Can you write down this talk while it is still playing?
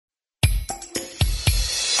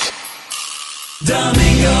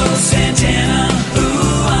Domingo Santana,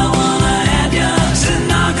 ooh, I wanna have ya.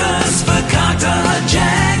 Tanaka's Fakakta, a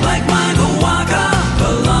jag like Michael Waka,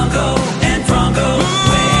 Polanco and Franco.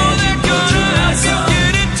 Where'd you go to Russell?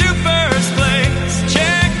 Get into first place.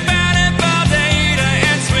 Check batted ball data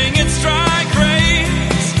and swing it strike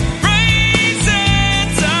rates.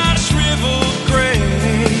 Raisins are shriveled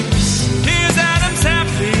grapes. Here's Adam's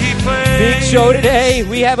happy place. Big show today.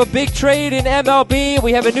 We have a big trade in MLB.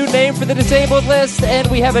 We have a new name for the disabled list, and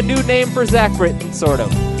we have a new name for Zach Britton, sort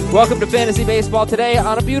of. Welcome to Fantasy Baseball today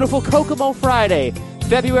on a beautiful Kokomo Friday,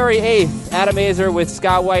 February 8th. Adam Azer with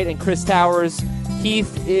Scott White and Chris Towers.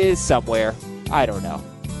 Heath is somewhere. I don't know.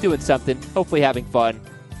 Doing something. Hopefully having fun.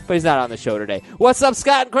 But he's not on the show today. What's up,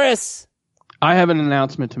 Scott and Chris? I have an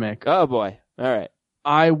announcement to make. Oh, boy. All right.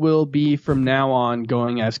 I will be, from now on,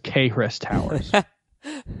 going as K-Chris Towers.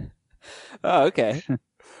 Oh, okay.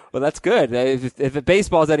 Well, that's good. If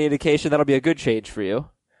baseball is any indication, that'll be a good change for you.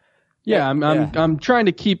 Yeah, I'm trying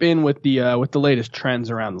to keep in with the latest trends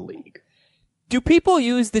around the league. Do people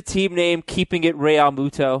use the team name Keeping It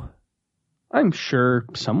Realmuto? I'm sure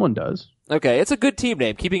someone does. Okay, it's a good team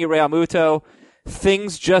name. Keeping It Realmuto.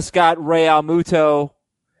 Things just got Realmuto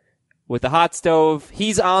with the hot stove.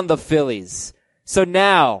 He's on the Phillies. So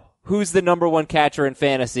now, who's the number one catcher in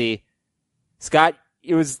fantasy? Scott,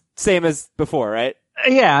 it was same as before, right?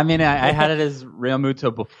 Yeah, I mean, I had it as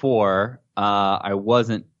Realmuto before. I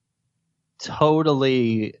wasn't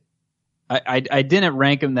totally... I didn't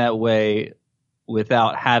rank him that way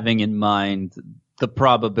without having in mind the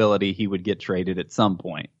probability he would get traded at some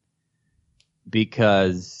point.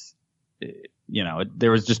 Because,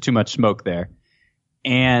 there was just too much smoke there.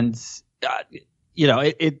 And,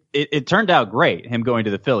 it turned out great, him going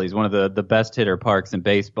to the Phillies, one of the best hitter parks in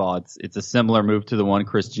baseball. It's a similar move to the one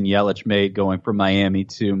Christian Yelich made going from Miami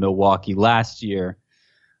to Milwaukee last year.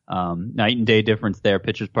 Night and day difference there,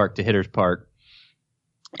 pitcher's park to hitter's park.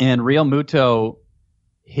 And Realmuto,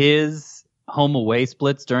 his home away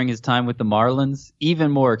splits during his time with the Marlins,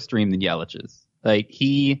 even more extreme than Yelich's. Like,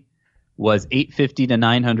 he was 850 to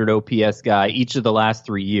 900 OPS guy each of the last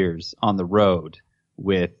 3 years on the road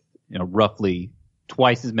with, roughly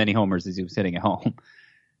twice as many homers as he was hitting at home.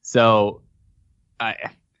 So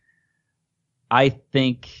I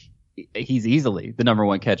think he's easily the number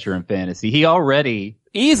one catcher in fantasy. He already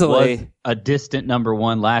was a distant number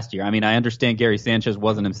one last year. I mean, I understand Gary Sanchez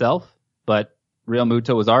wasn't himself, but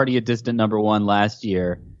Realmuto was already a distant number one last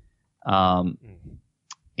year. And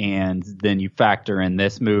then you factor in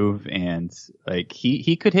this move, and like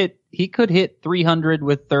he could hit 300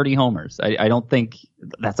 with 30 homers. I don't think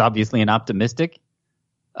that's obviously an optimistic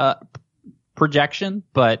projection,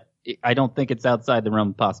 but I don't think it's outside the realm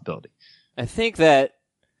of possibility. I think that.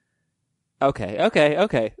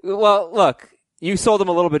 Okay. Well, look, you sold him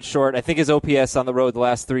a little bit short. I think his OPS on the road the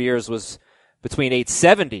last 3 years was between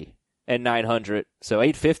 870 and 900. So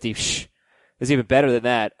 850 is even better than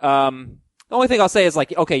that. The only thing I'll say is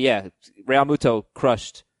Realmuto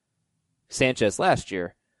crushed Sanchez last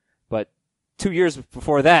year, but 2 years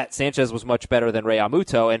before that, Sanchez was much better than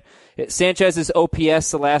Realmuto, and Sanchez's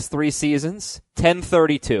OPS the last 3 seasons,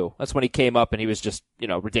 1032. That's when he came up and he was just,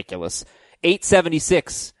 ridiculous.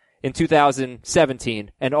 876 in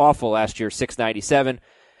 2017, and awful last year, 697.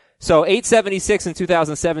 So 876 in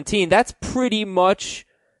 2017, that's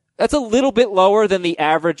a little bit lower than the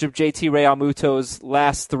average of JT Realmuto's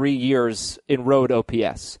last 3 years in road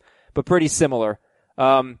OPS, but pretty similar.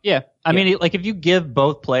 I mean, like if you give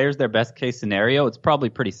both players their best case scenario, it's probably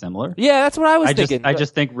pretty similar. Yeah, that's what I was thinking. I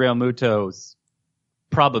just think Realmuto's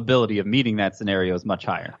probability of meeting that scenario is much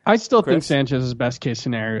higher. I still think Sanchez's best case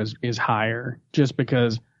scenario is higher, just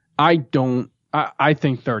because I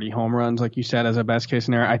think 30 home runs, like you said, as a best case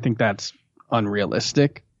scenario, I think that's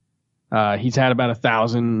unrealistic. He's had about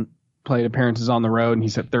 1,000 plate appearances on the road, and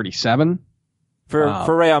he's at 37. For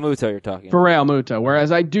Realmuto, you're talking for Realmuto,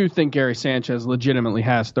 whereas I do think Gary Sanchez legitimately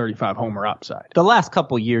has 35 homer upside. The last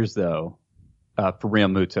couple years, though, for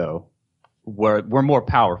Realmuto were more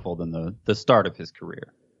powerful than the start of his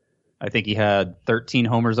career. I think he had 13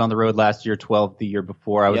 homers on the road last year, 12 the year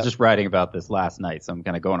before. I was just writing about this last night, so I'm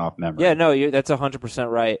kind of going off memory. Yeah, no, that's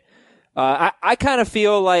 100% right. I kind of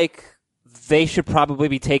feel like they should probably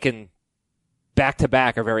be taken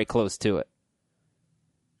back-to-back or very close to it.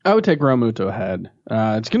 I would take Realmuto ahead.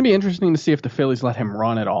 It's going to be interesting to see if the Phillies let him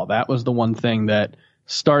run at all. That was the one thing that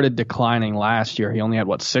started declining last year. He only had,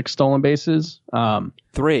 6 stolen bases?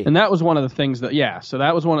 3. And that was one of the things that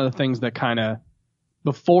was one of the things that kind of,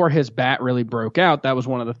 before his bat really broke out, that was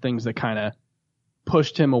one of the things that kind of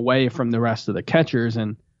pushed him away from the rest of the catchers.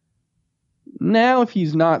 And Now, if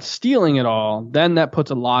he's not stealing it all, then that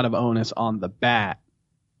puts a lot of onus on the bat.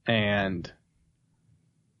 And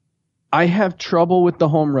I have trouble with the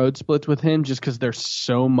home road splits with him just because they're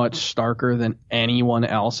so much starker than anyone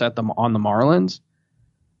else on the Marlins.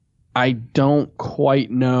 I don't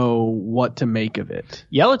quite know what to make of it.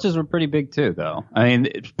 Yelich's were pretty big too, though. I mean,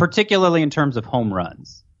 particularly in terms of home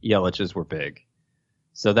runs, Yelich's were big.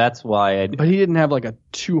 So that's why But he didn't have like a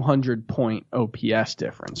 200-point OPS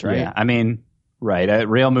difference, right? Yeah, I mean, right.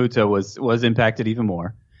 Realmuto was impacted even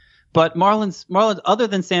more. But Marlins, other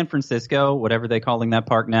than San Francisco, whatever they're calling that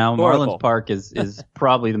park now, Oracle. Marlins Park is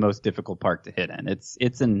probably the most difficult park to hit in.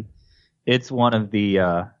 It's one of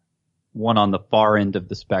the one on the far end of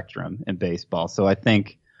the spectrum in baseball. So I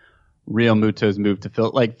think Realmuto's move to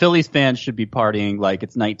Phillies fans should be partying like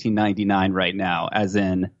it's 1999 right now, as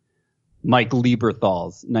in Mike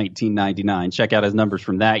Lieberthal's 1999. Check out his numbers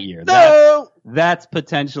from that year. That's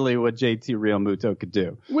potentially what JT Realmuto could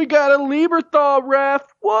do. We got a Lieberthal ref.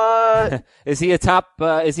 What? Is he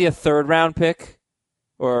a third round pick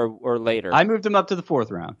or later? I moved him up to the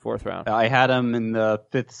fourth round. Fourth round. I had him in the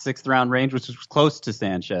fifth, sixth round range, which was close to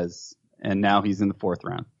Sanchez, and now he's in the fourth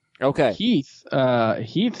round. Okay.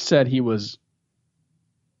 Heath said he was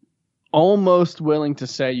almost willing to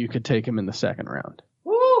say you could take him in the second round.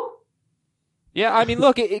 Yeah, I mean,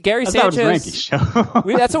 look, Gary I thought it was Sanchez. Ranky's show.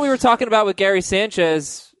 That's what we were talking about with Gary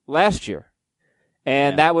Sanchez last year.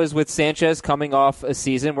 And Yeah. that was with Sanchez coming off a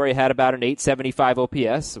season where he had about an 875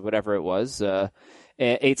 OPS, whatever it was,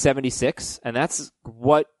 876. And that's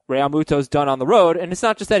what Realmuto's done on the road. And it's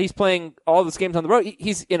not just that he's playing all this games on the road.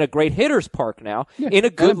 He's in a great hitter's park now, in a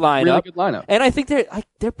good lineup. Really good lineup. And I think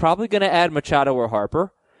they're probably going to add Machado or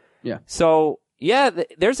Harper. Yeah. So, yeah,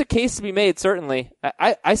 there's a case to be made, certainly.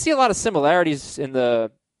 I see a lot of similarities in the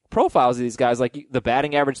profiles of these guys, like the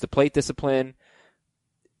batting average, the plate discipline.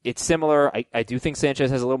 It's similar. I do think Sanchez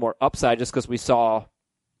has a little more upside just because we saw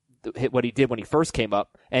what he did when he first came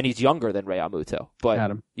up, and he's younger than Realmuto. But,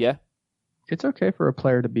 Adam. yeah. It's okay for a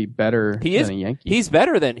player to be better than a Yankee. He is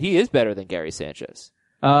better than Gary Sanchez.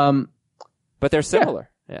 But they're similar.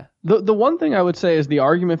 Yeah. The one thing I would say is the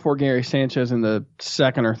argument for Gary Sanchez in the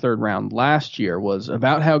second or third round last year was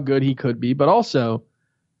about how good he could be, but also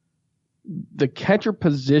the catcher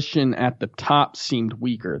position at the top seemed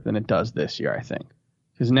weaker than it does this year, I think.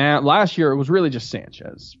 Because last year it was really just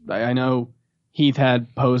Sanchez. I know Heath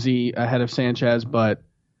had Posey ahead of Sanchez, but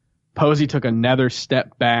Posey took another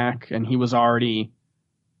step back, and he was already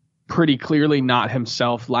pretty clearly not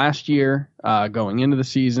himself last year going into the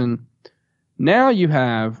season. Now you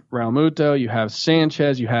have Realmuto, you have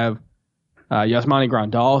Sanchez, you have Yasmani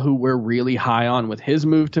Grandal, who we're really high on with his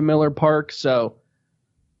move to Miller Park. So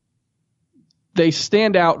they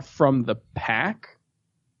stand out from the pack,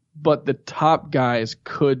 but the top guys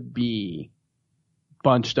could be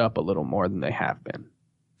bunched up a little more than they have been.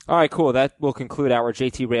 All right, cool. That will conclude our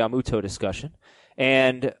JT Realmuto discussion.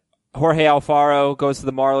 And Jorge Alfaro goes to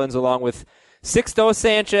the Marlins along with Sixto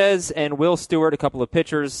Sanchez and Will Stewart, a couple of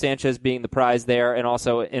pitchers, Sanchez being the prize there, and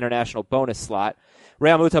also an international bonus slot.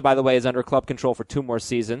 Realmuto, by the way, is under club control for 2 more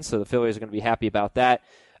seasons, so the Phillies are going to be happy about that.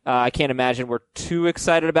 I can't imagine we're too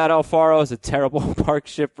excited about Alfaro. It's a terrible park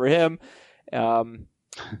ship for him.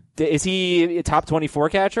 Is he a top 24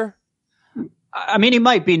 catcher? I mean, he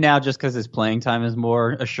might be now just because his playing time is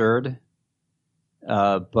more assured.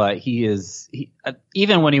 But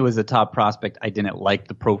even when he was a top prospect, I didn't like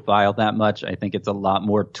the profile that much. I think it's a lot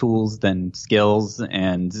more tools than skills,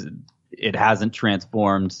 and it hasn't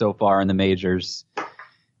transformed so far in the majors.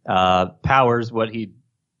 Power's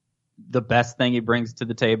the best thing he brings to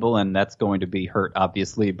the table, and that's going to be hurt,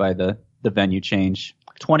 obviously, by the venue change.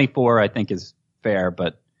 24, I think, is fair,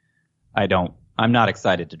 but I'm not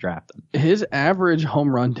excited to draft him. His average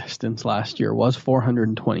home run distance last year was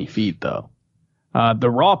 420 feet, though. The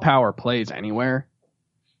raw power plays anywhere.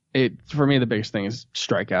 For me, the biggest thing is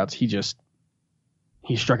strikeouts.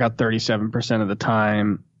 He struck out 37% of the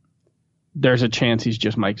time. There's a chance he's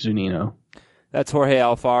just Mike Zunino. That's Jorge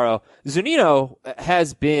Alfaro. Zunino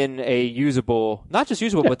has been not just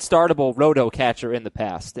usable, but startable roto catcher in the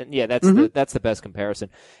past. And yeah, that's the best comparison.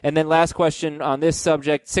 And then last question on this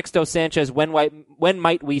subject, Sixto Sanchez, when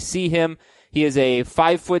might we see him? He is a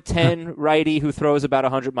 5'10" righty who throws about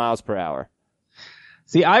 100 miles per hour.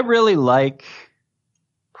 See, I really like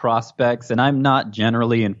prospects, and I'm not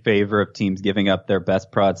generally in favor of teams giving up their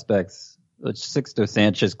best prospects, which Sixto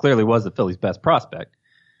Sanchez clearly was the Phillies' best prospect.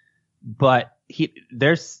 But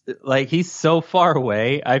he's so far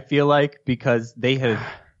away, I feel like, because they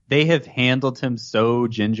have handled him so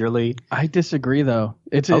gingerly. I disagree, though.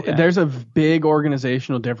 There's a big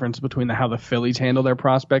organizational difference between how the Phillies handle their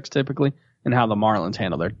prospects typically and how the Marlins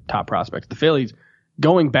handle their top prospects. The Phillies,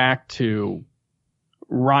 going back to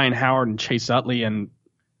Ryan Howard and Chase Utley and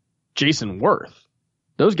Jason Worth,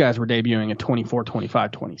 those guys were debuting at 24,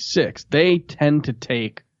 25, 26. They tend to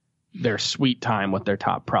take their sweet time with their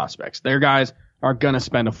top prospects. Their guys are going to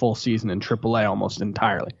spend a full season in AAA almost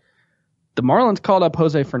entirely. The Marlins called up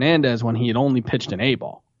Jose Fernandez when he had only pitched an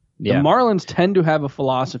A-ball. Yeah. The Marlins tend to have a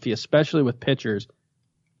philosophy, especially with pitchers.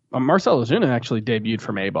 Marcell Ozuna actually debuted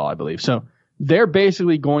from A-ball, I believe. So they're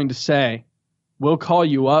basically going to say, we'll call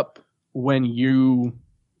you up when you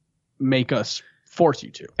make us force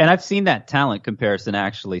you to. And I've seen that talent comparison,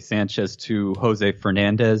 actually, Sanchez to Jose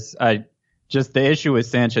Fernandez. Just the issue with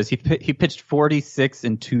Sanchez, he pitched 46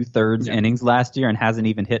 and 2/3 innings last year and hasn't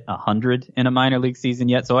even hit 100 in a minor league season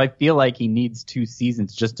yet. So I feel like he needs 2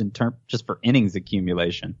 seasons just for innings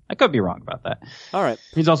accumulation. I could be wrong about that. All right.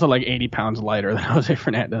 He's also like 80 pounds lighter than Jose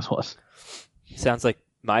Fernandez was. Sounds like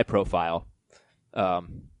my profile.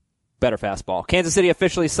 Better fastball. Kansas City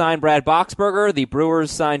officially signed Brad Boxberger. The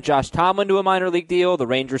Brewers signed Josh Tomlin to a minor league deal. The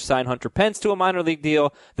Rangers signed Hunter Pence to a minor league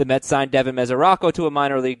deal. The Mets signed Devin Mesoraco to a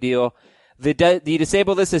minor league deal. The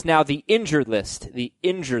disabled list is now the injured list. The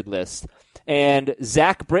injured list. And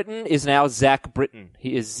Zach Britton is now Zach Britton.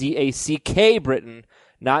 He is Z-A-C-K Britton,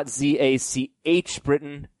 not Z-A-C-H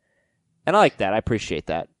Britton. And I like that. I appreciate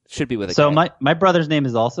that. Should be with a So K. my brother's name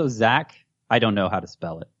is also Zach. I don't know how to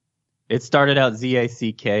spell it. It started out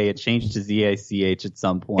Z-A-C-K. It changed to Z-A-C-H at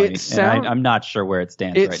some point. And I'm not sure where it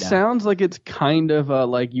stands right now. It sounds like it's kind of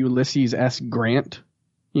like Ulysses S. Grant,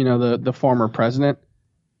 the former president.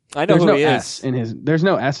 I know There's who no he S is. in his. There's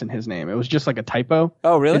no S in his name. It was just like a typo.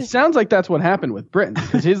 Oh, really? It sounds like that's what happened with Britton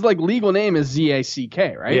because his legal name is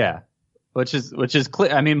Z-A-C-K, right? Yeah. Which is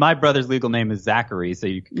clear. I mean, my brother's legal name is Zachary, so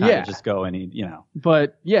you can kind of just go and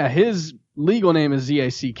But yeah, his legal name is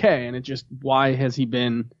Z-A-C-K, and it just why has he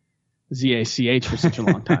been Z-A-C-H for such a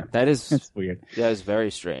long time? It's weird. That is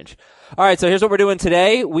very strange. All right, so here's what we're doing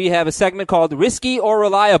today. We have a segment called Risky or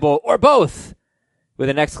Reliable, or both, with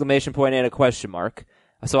an exclamation point and a question mark.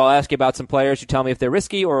 So I'll ask you about some players. You tell me if they're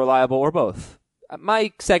risky or reliable or both.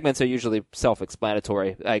 My segments are usually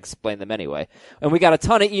self-explanatory. I explain them anyway. And we got a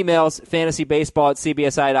ton of emails,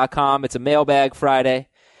 fantasybaseball@cbsi.com. It's a Mailbag Friday.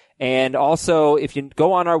 And also, if you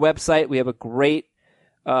go on our website, we have a great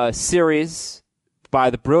series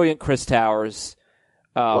by the brilliant Chris Towers.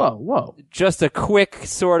 Whoa. Just a quick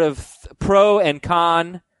sort of pro and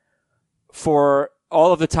con for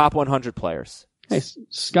all of the top 100 players. Hey,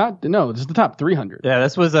 Scott, no, this is the top 300. Yeah,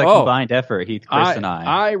 this was a combined effort, Heath, Chris, and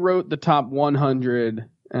I. I wrote the top 100,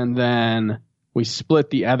 and then we split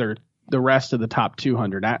the rest of the top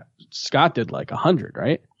 200. Scott did like 100,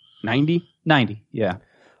 right? 90? 90, yeah.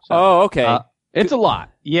 So, oh, okay. It's a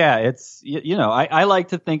lot. Yeah, it's, I like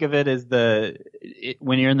to think of it as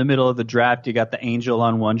when you're in the middle of the draft, you got the angel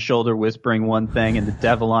on one shoulder whispering one thing and the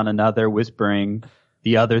devil on another whispering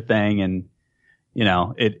the other thing, and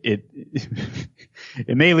it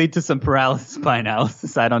it may lead to some paralysis by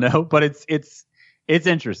analysis. I don't know, but it's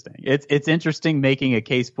interesting. It's interesting making a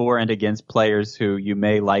case for and against players who you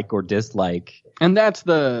may like or dislike. And that's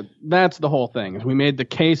the whole thing. Is we made the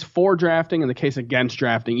case for drafting and the case against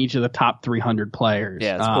drafting each of the top 300 players.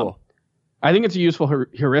 Yeah, it's cool. I think it's a useful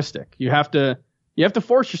heuristic. You have to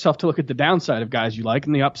force yourself to look at the downside of guys you like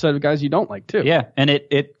and the upside of guys you don't like too. Yeah, and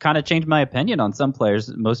it kind of changed my opinion on some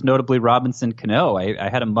players, most notably Robinson Cano. I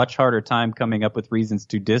had a much harder time coming up with reasons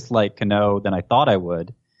to dislike Cano than I thought I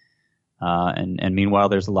would. And meanwhile,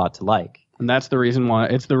 there's a lot to like. And that's the reason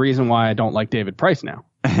why I don't like David Price now.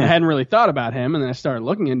 I hadn't really thought about him, and then I started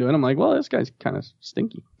looking into it. I'm like, well, this guy's kind of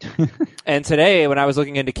stinky. And today, when I was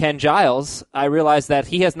looking into Ken Giles, I realized that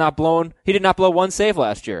he did not blow one save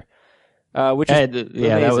last year. Which is amazing.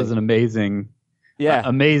 That was an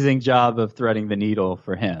amazing job of threading the needle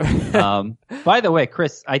for him. By the way,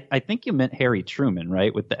 Chris, I think you meant Harry Truman,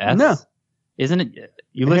 right? With the S? No. Isn't it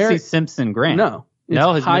Ulysses Simpson Grant? No.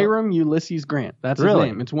 It's Hiram Ulysses Grant. That's his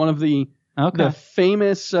name. It's one of the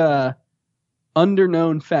famous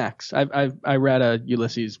underknown facts. I read a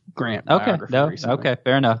Ulysses Grant biography recently. Okay,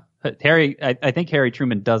 fair enough. Harry, I think Harry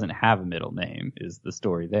Truman doesn't have a middle name is the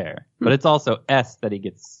story there. But it's also S that he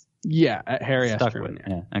gets Harry S. stuck Truman. with.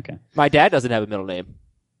 Yeah, okay. My dad doesn't have a middle name.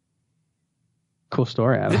 Cool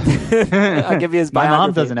story, Adam. I'll give you his My biography.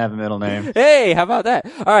 mom doesn't have a middle name. Hey, how about that?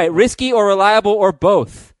 All right, risky or reliable or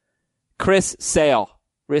both? Chris Sale.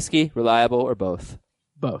 Risky, reliable, or both?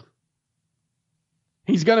 Both.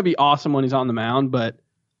 He's going to be awesome when he's on the mound, but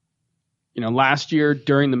last year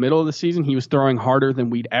during the middle of the season, he was throwing harder than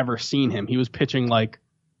we'd ever seen him. He was pitching like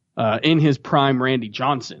in his prime Randy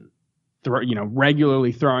Johnson,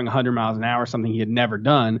 regularly throwing 100 miles an hour, something he had never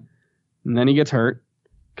done. And then he gets hurt,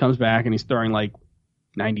 comes back, and he's throwing like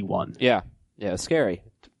 91. Yeah, scary.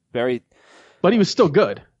 Very. But he was still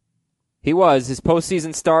good. He was. His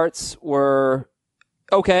postseason starts were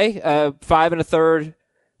okay. 5 1/3,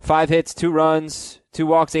 5 hits, 2 runs, 2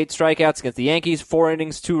 walks, 8 strikeouts against the Yankees. 4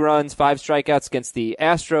 innings, 2 runs, 5 strikeouts against the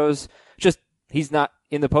Astros. Just he's not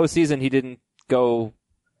in the postseason. He didn't go.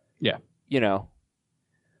 Yeah. You know,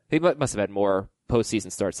 he must have had more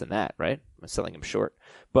postseason starts than that, right? I'm selling him short,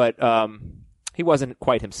 but he wasn't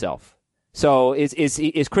quite himself. So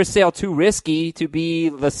is Chris Sale too risky to be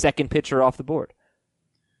the second pitcher off the board?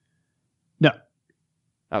 No.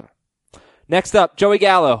 Okay. Next up, Joey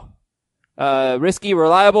Gallo. Risky,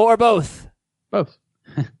 reliable, or both? Both.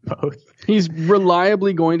 Both. He's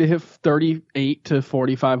reliably going to hit 38 to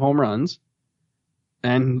 45 home runs.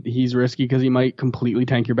 And he's risky because he might completely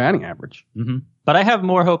tank your batting average. Mm-hmm. But I have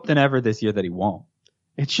more hope than ever this year that he won't.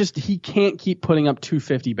 It's just he can't keep putting up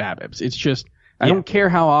 250 BABIPs. It's just I don't care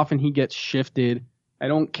how often he gets shifted. I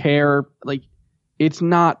don't care. Like, it's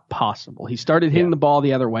not possible. He started hitting the ball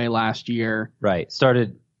the other way last year. Right.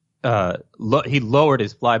 He lowered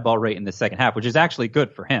his fly ball rate in the second half, which is actually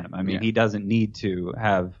good for him. I mean, he doesn't need to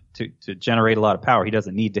have to generate a lot of power. He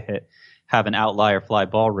doesn't need to have an outlier fly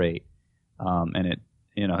ball rate. And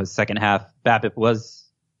his second half BABIP was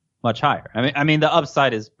much higher. I mean, the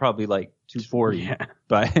upside is probably like 240,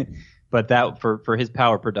 but that for his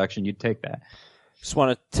power production, you'd take that. Just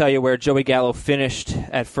want to tell you where Joey Gallo finished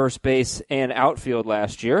at first base and outfield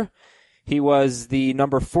last year. He was the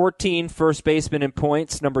number 14 first baseman in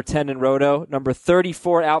points, number 10 in roto, number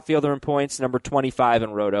 34 outfielder in points, number 25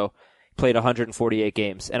 in roto. Played 148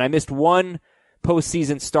 games. And I missed one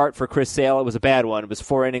postseason start for Chris Sale. It was a bad one. It was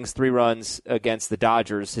 4 innings, 3 runs against the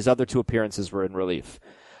Dodgers. His other 2 appearances were in relief.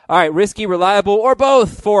 All right, risky, reliable, or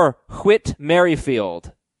both for Whit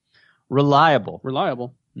Merrifield. Reliable.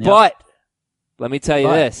 Yep. But let me tell you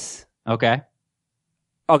this. Okay.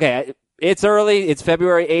 It's early. It's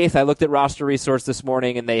February 8th. I looked at roster resource this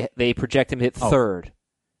morning, and they project him to hit third.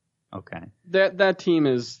 Okay. That team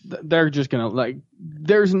they're just going to,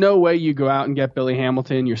 there's no way you go out and get Billy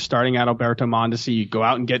Hamilton. You're starting out Alberto Mondesi. You go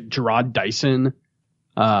out and get Gerard Dyson.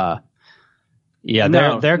 They're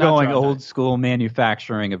going old school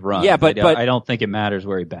manufacturing of runs. Yeah, but I don't think it matters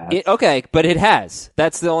where he bats. But it has.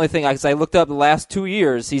 That's the only thing. Because I looked up the last 2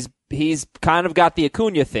 years, he's kind of got the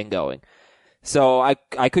Acuna thing going. So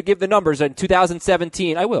I could give the numbers. In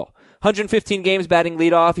 2017, I will. 115 games batting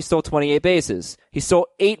leadoff. He stole 28 bases. He stole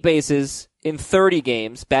 8 bases in 30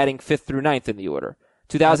 games, batting 5th through 9th in the order.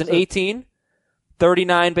 2018,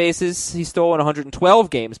 39 bases he stole in 112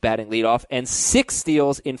 games batting leadoff, and 6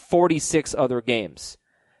 steals in 46 other games,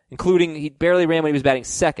 including he barely ran when he was batting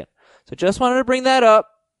second. So just wanted to bring that up.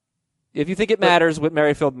 If you think it matters, Whit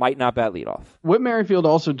Merrifield might not bat leadoff. Whit Merrifield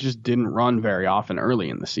also just didn't run very often early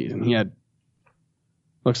in the season. He had,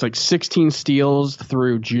 looks like 16 steals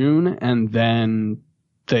through June, and then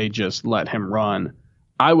they just let him run.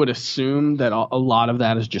 I would assume that a lot of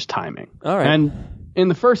that is just timing. All right. And in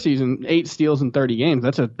the first season, 8 steals in 30 games,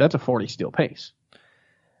 that's a 40 steal pace.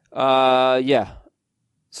 Yeah.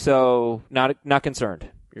 So not concerned,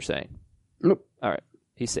 you're saying? Nope. All right.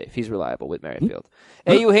 He's safe. He's reliable with Merrifield.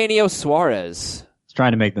 Eugenio Suarez. He's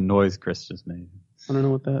trying to make the noise Chris just made. I don't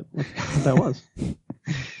know what that was.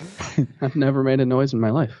 I've never made a noise in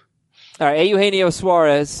my life. All right, Eugenio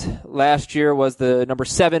Suarez last year was the number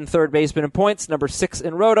 7 third baseman in points, number 6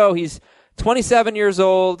 in roto. He's 27 years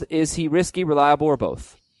old. Is he risky, reliable, or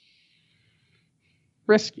both?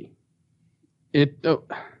 Risky.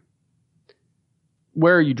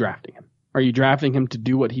 Where are you drafting him? Are you drafting him to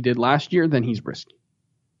do what he did last year? Then he's risky.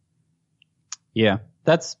 Yeah,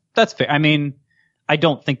 that's fair. I mean, I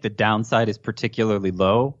don't think the downside is particularly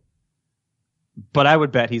low, but I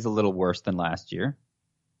would bet he's a little worse than last year.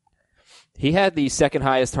 He had the second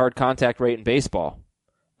highest hard contact rate in baseball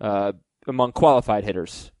among qualified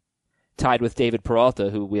hitters, tied with David Peralta,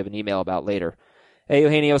 who we have an email about later.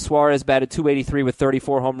 Eugenio Suarez batted .283 with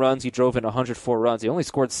 34 home runs. He drove in 104 runs. He only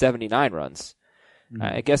scored 79 runs.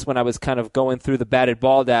 I guess when I was kind of going through the batted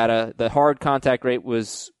ball data, the hard contact rate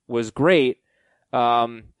was great,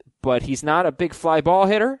 but he's not a big fly ball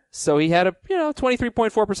hitter, so he had a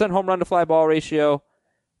 23.4% home run to fly ball ratio.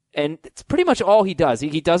 And it's pretty much all he does.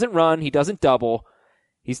 He doesn't run. He doesn't double.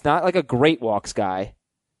 He's not like a great walks guy.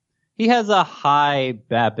 He has a high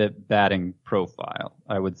BABIP batting profile,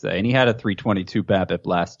 I would say. And he had a 322 BABIP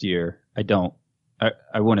last year.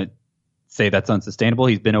 I wouldn't say that's unsustainable.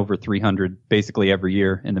 He's been over 300 basically every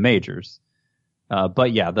year in the majors.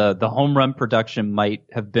 But yeah, the home run production might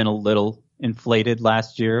have been a little inflated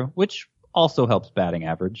last year, which also helps batting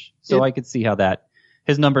average. So I could see how that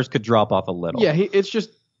his numbers could drop off a little. Yeah, it's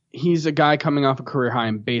just he's a guy coming off a career high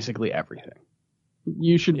in basically everything.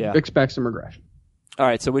 You should expect some regression. All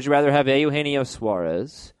right, so would you rather have Eugenio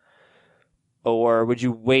Suarez, or would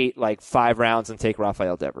you wait like 5 rounds and take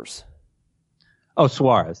Rafael Devers? Oh,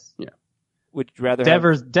 Suarez. Yeah. Would you rather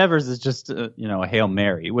Devers is just a Hail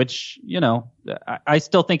Mary, which I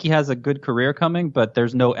still think he has a good career coming, but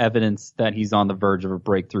there's no evidence that he's on the verge of a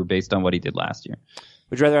breakthrough based on what he did last year.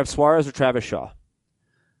 Would you rather have Suarez or Travis Shaw?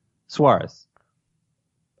 Suarez.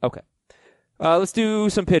 Okay. Let's do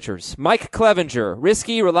some pitchers. Mike Clevenger,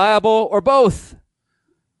 risky, reliable, or both?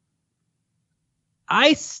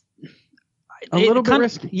 A little bit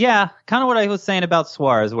risky. Yeah, kind of what I was saying about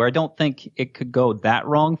Suarez, where I don't think it could go that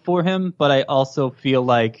wrong for him, but I also feel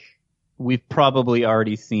like we've probably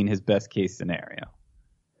already seen his best case scenario.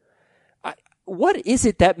 What is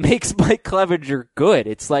it that makes Mike Clevenger good?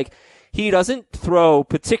 It's like he doesn't throw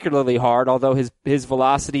particularly hard, although his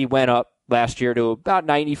velocity went up last year to about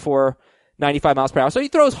 95 miles per hour. So he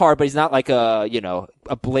throws hard, but he's not like a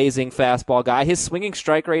blazing fastball guy. His swinging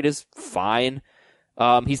strike rate is fine.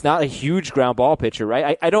 He's not a huge ground ball pitcher,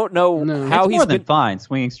 right? I don't know how he's he's more been than fine.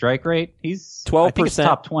 Swinging strike rate, he's 12%. I think it's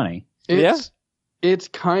top 20. It's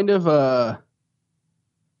kind of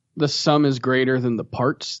the sum is greater than the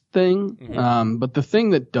parts thing. Mm-hmm. But the thing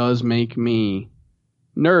that does make me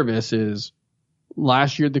nervous is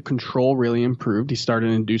last year the control really improved. He started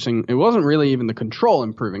inducing. It wasn't really even the control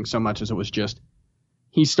improving so much as it was just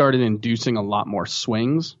he started inducing a lot more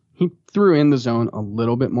swings. He threw in the zone a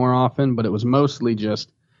little bit more often, but it was mostly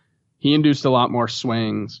just he induced a lot more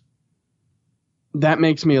swings. That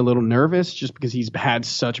makes me a little nervous just because he's had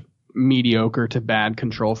such mediocre to bad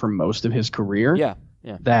control for most of his career. Yeah.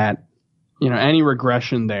 That, any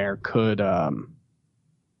regression there could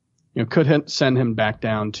send him back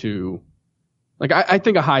down to, I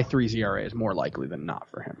think a high 3 ERA is more likely than not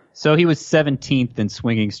for him. So he was 17th in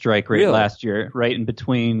swinging strike rate Really? last year, right in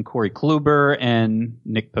between Corey Kluber and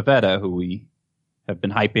Nick Pivetta, who we have been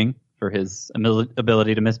hyping for his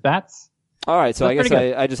ability to miss bats. All right, so I That's guess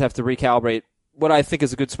pretty good. I just have to recalibrate what I think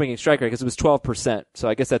is a good swinging strike rate because it was 12%. So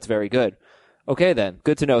I guess that's very good. Okay, then.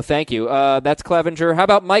 Good to know. Thank you. That's Clevenger. How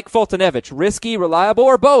about Mike Foltynewicz? Risky, reliable,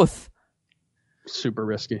 or both? Super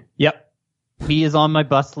risky. Yep. He is on my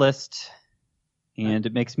bust list, and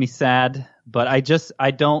it makes me sad, but I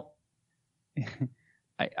don't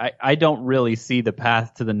I don't really see the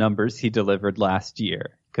path to the numbers he delivered last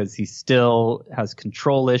year because he still has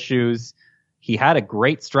control issues. He had a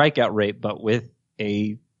great strikeout rate, but with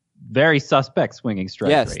a very suspect swinging strike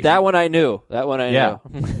rate. Yes, that one I knew. Yeah.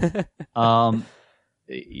 I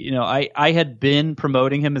had been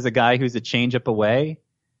promoting him as a guy who's a changeup away.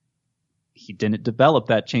 He didn't develop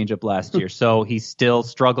that changeup last year, so he still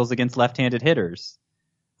struggles against left-handed hitters.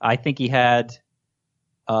 I think he had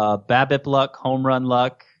BABIP luck, home run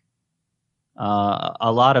luck,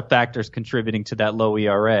 a lot of factors contributing to that low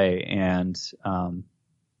ERA, and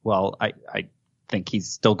I think he's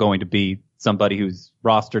still going to be somebody who's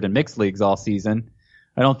rostered in mixed leagues all season.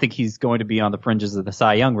 I don't think he's going to be on the fringes of the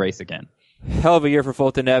Cy Young race again. Hell of a year for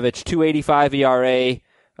Foltynewicz. 2.85 ERA,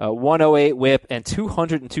 108 WHIP, and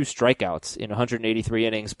 202 strikeouts in 183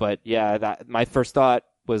 innings. But yeah, my first thought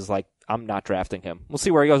was like, I'm not drafting him. We'll see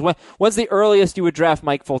where he goes. When's the earliest you would draft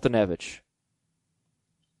Mike Foltynewicz?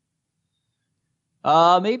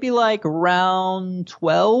 Maybe like round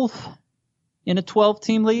 12 in a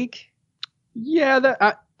 12-team league.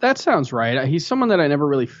 Yeah, that sounds right. He's someone that I never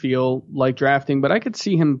really feel like drafting, but I could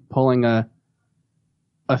see him pulling a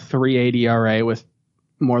 3.80 ERA with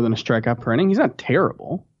more than a strikeout per inning. He's not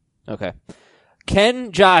terrible. Okay.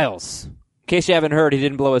 Ken Giles. In case you haven't heard, he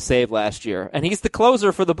didn't blow a save last year. And he's the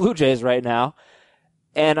closer for the Blue Jays right now.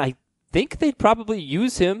 And I think they'd probably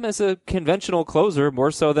use him as a conventional closer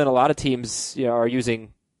more so than a lot of teams are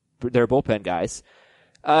using their bullpen guys.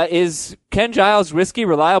 Is Ken Giles risky,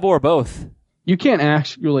 reliable, or both? You can't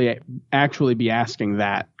actually be asking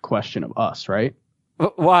that question of us, right?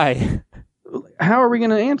 Why? How are we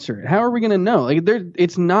going to answer it? How are we going to know?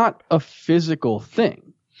 It's not a physical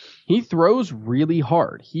thing. He throws really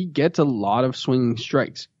hard. He gets a lot of swinging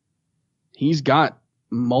strikes. He's got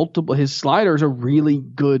multiple. His slider is a really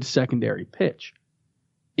good secondary pitch.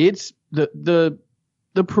 It's the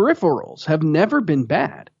peripherals have never been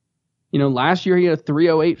bad. Last year he had a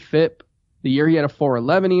 3.08 FIP. The year he had a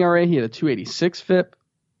 4.11 ERA, he had a 2.86 FIP.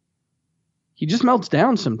 He just melts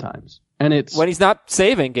down sometimes, and it's when he's not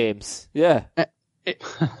saving games. Yeah,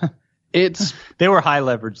 it's they were high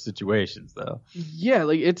leverage situations though. Yeah,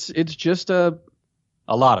 it's just a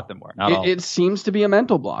lot of them were. Not all. It seems to be a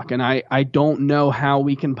mental block, and I don't know how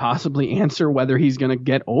we can possibly answer whether he's going to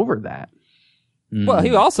get over that. Well,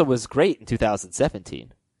 he also was great in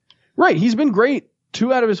 2017. Right. He's been great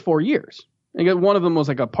 2 out of his 4 years. And one of them was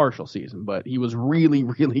like a partial season, but he was really,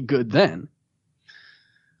 really good then.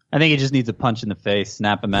 I think he just needs a punch in the face,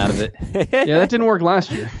 snap him out of it. Yeah, that didn't work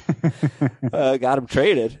last year. Got him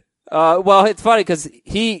traded. Well, it's funny because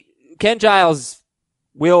Ken Giles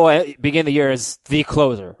will begin the year as the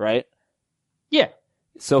closer, right? Yeah.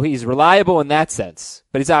 So he's reliable in that sense,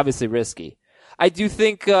 but he's obviously risky. I do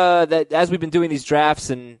think that as we've been doing these drafts,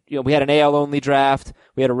 and we had an AL only draft,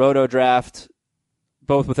 we had a roto draft,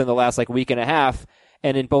 both within the last week and a half,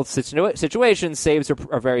 and in both situations, saves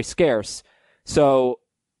are very scarce. So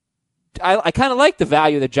I kind of like the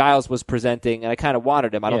value that Giles was presenting, and I kind of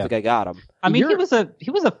wanted him. I don't think I got him. I mean,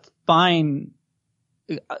 he was a fine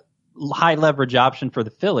high leverage option for the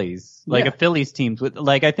Phillies, a Phillies team with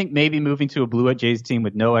I think maybe moving to a Blue Jays team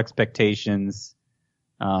with no expectations.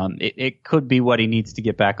 It could be what he needs to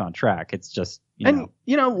get back on track. It's just,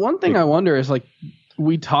 one thing I wonder is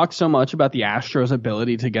we talk so much about the Astros'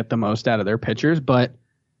 ability to get the most out of their pitchers, but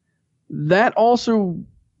that also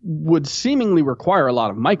would seemingly require a lot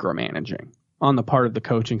of micromanaging on the part of the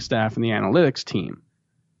coaching staff and the analytics team.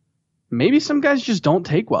 Maybe some guys just don't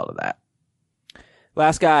take well to that.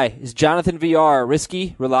 Last guy is Jonathan VR.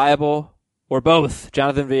 Risky, reliable, or both?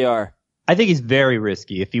 Jonathan VR. I think he's very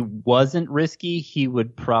risky. If he wasn't risky, he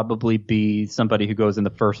would probably be somebody who goes in the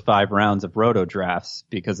first 5 rounds of roto drafts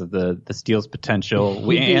because of the steals potential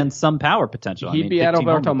and some power potential. He'd be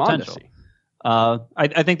Adalberto Mondesi.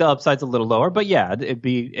 I think the upside's a little lower, but yeah, it'd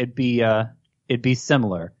be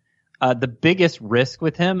similar. The biggest risk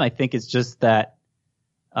with him, I think, is just that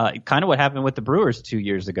kind of what happened with the Brewers 2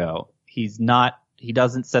 years ago. He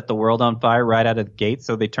doesn't set the world on fire right out of the gate,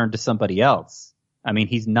 so they turn to somebody else. I mean,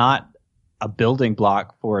 he's not a building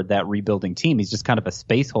block for that rebuilding team. He's just kind of a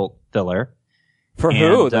space hole filler.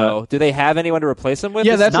 Who, though? Do they have anyone to replace him with?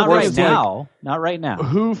 Yeah, that's not the right worst. now. Not right now.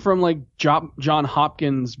 Who from John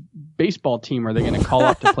Hopkins' baseball team are they going to call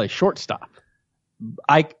up to play shortstop?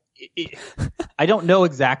 I don't know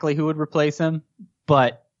exactly who would replace him,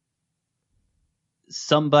 but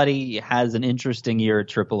somebody has an interesting year at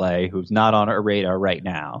AAA who's not on our radar right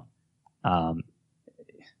now.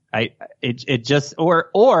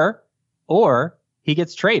 Or he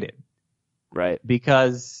gets traded. Right.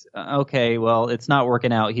 Because, it's not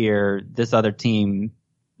working out here. This other team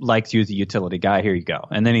likes you as a utility guy. Here you go.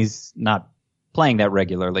 And then he's not playing that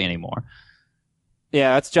regularly anymore.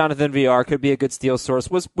 Yeah, that's Jonathan VR. Could be a good steal source.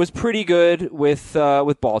 Was pretty good with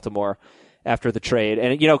Baltimore after the trade.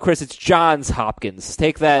 And, Chris, it's Johns Hopkins.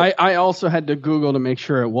 Take that. I also had to Google to make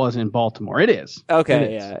sure it was in Baltimore. It is.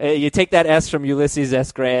 Okay, yeah. You take that S from Ulysses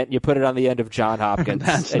S. Grant, you put it on the end of John Hopkins.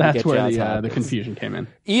 that's where the confusion came in.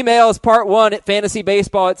 Email is part 1 at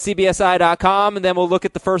fantasybaseball@cbsi.com, and then we'll look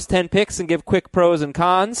at the first 10 picks and give quick pros and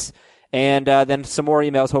cons, and then some more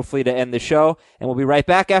emails hopefully to end the show. And we'll be right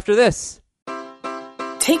back after this.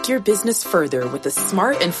 Take your business further with the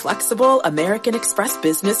smart and flexible American Express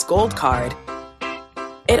Business Gold Card.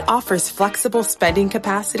 It offers flexible spending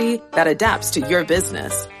capacity that adapts to your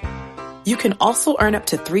business. You can also earn up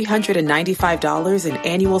to $395 in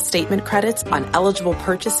annual statement credits on eligible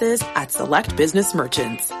purchases at select business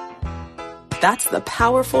merchants. That's the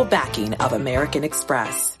powerful backing of American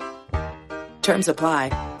Express. Terms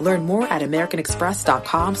apply. Learn more at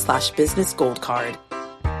americanexpress.com/business gold card.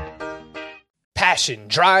 Passion,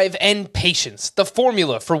 drive, and patience. The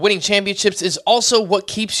formula for winning championships is also what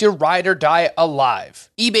keeps your ride or die alive.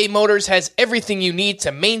 eBay Motors has everything you need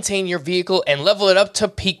to maintain your vehicle and level it up to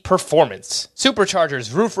peak performance.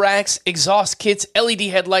 Superchargers, roof racks, exhaust kits, LED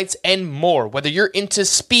headlights, and more. Whether you're into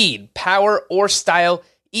speed, power, or style,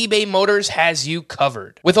 eBay Motors has you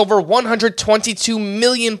covered. With over 122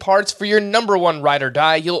 million parts for your number one ride or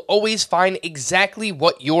die, you'll always find exactly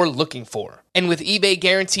what you're looking for. And with eBay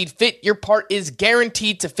Guaranteed Fit, your part is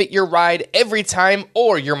guaranteed to fit your ride every time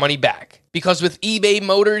or your money back. Because with eBay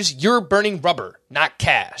Motors, you're burning rubber, not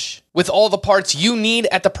cash. With all the parts you need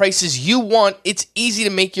at the prices you want, it's easy to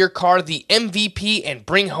make your car the MVP and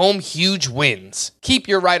bring home huge wins. Keep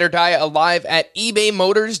your ride or die alive at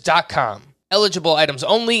ebaymotors.com. Eligible items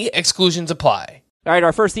only, exclusions apply. All right,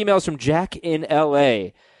 our first email is from Jack in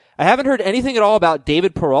L.A. I haven't heard anything at all about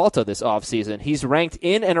David Peralta this offseason. He's ranked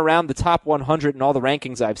in and around the top 100 in all the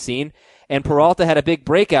rankings I've seen, and Peralta had a big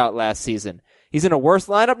breakout last season. He's in a worse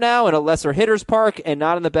lineup now, in a lesser hitter's park, and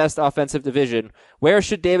not in the best offensive division. Where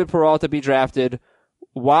should David Peralta be drafted?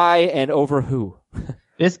 Why and over who?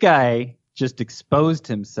 This guy just exposed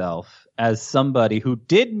himself as somebody who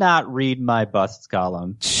did not read my busts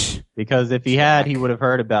column, because if he had, he would have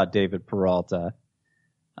heard about David Peralta.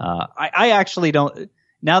 I actually don't.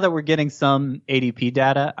 now that we're getting some ADP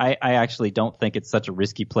data, I actually don't think it's such a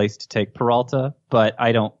risky place to take Peralta, but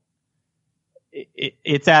I don't.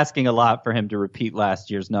 It's asking a lot for him to repeat last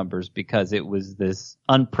year's numbers because it was this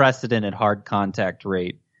unprecedented hard contact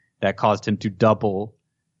rate that caused him to double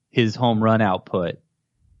his home run output.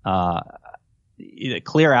 A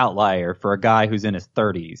clear outlier for a guy who's in his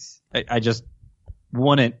 30s. I just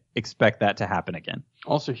wouldn't expect that to happen again.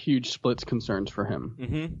 Also, huge splits concerns for him.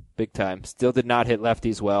 Mm-hmm. Big time. Still did not hit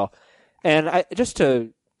lefties well. And just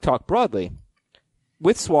to talk broadly,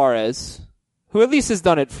 with Suarez, who at least has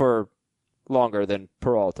done it for longer than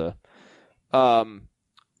Peralta,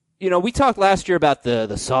 we talked last year about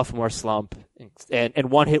the sophomore slump and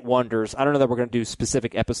one-hit wonders. I don't know that we're going to do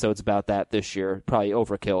specific episodes about that this year. Probably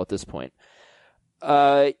overkill at this point.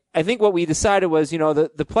 I think what we decided was,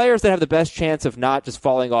 the players that have the best chance of not just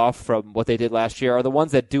falling off from what they did last year are the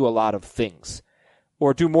ones that do a lot of things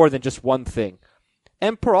or do more than just one thing.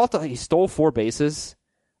 And Peralta, he stole 4 bases,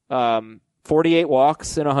 48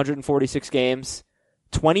 walks in 146 games,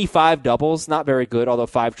 25 doubles, not very good, although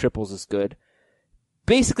 5 triples is good.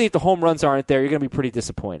 Basically, if the home runs aren't there, you're going to be pretty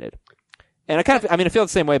disappointed. And I feel the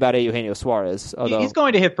same way about Eugenio Suarez. Although he's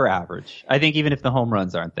going to hit for average. I think even if the home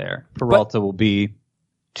runs aren't there, Peralta will be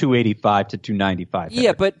 285 to 295.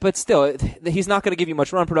 Yeah, but still, he's not going to give you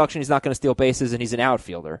much run production. He's not going to steal bases, and he's an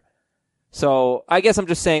outfielder. So I guess I'm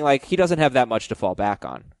just saying, he doesn't have that much to fall back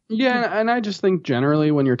on. Yeah, and I just think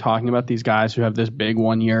generally when you're talking about these guys who have this big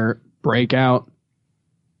 1-year breakout,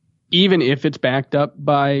 even if it's backed up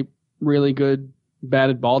by really good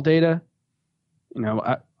batted ball data,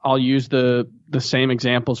 I'll use the same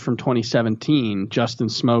examples from 2017, Justin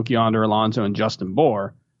Smoke, Yonder Alonso, and Justin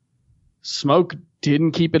Bohr. Smoke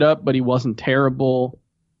didn't keep it up, but he wasn't terrible.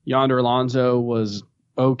 Yonder Alonso was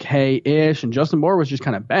okay-ish, and Justin Bohr was just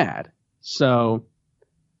kind of bad. So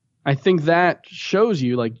I think that shows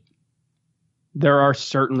you, there are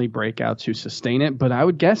certainly breakouts who sustain it, but I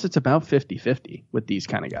would guess it's about 50-50 with these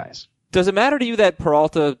kind of guys. Does it matter to you that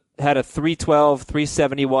Peralta had a 312,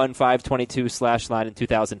 371, 522 slash line in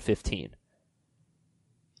 2015?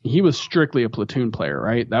 He was strictly a platoon player,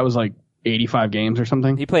 right? That was 85 games or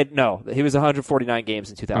something? He was 149 games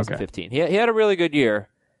in 2015. Okay. He had a really good year.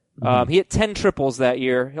 Mm-hmm. He hit 10 triples that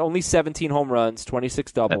year, only 17 home runs,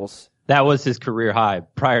 26 doubles. That was his career high.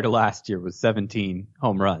 Prior to last year was 17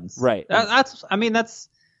 home runs. Right.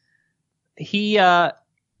 He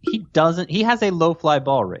has a low fly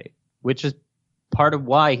ball rate, which is part of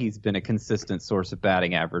why he's been a consistent source of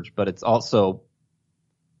batting average, but it's also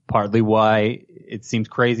partly why it seems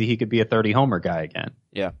crazy he could be a 30 homer guy again.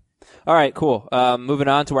 Yeah. All right, cool. Moving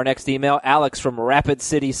on to our next email. Alex from Rapid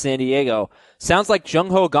City, San Diego. Sounds like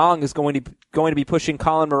Jung-Ho Gong is going to be pushing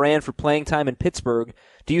Colin Moran for playing time in Pittsburgh.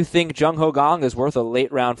 Do you think Jung-Ho Gong is worth a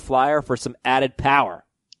late round flyer for some added power?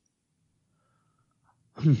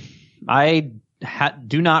 I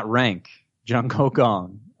do not rank Jung-Ho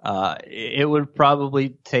Gong. It would probably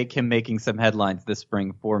take him making some headlines this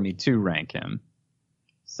spring for me to rank him.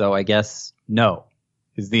 So I guess no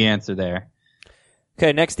is the answer there.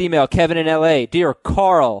 Okay, next email. Kevin in LA. Dear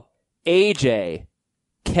Carl, AJ,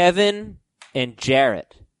 Kevin, and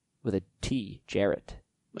Jarrett. With a T, Jarrett.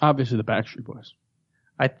 Obviously the Backstreet Boys.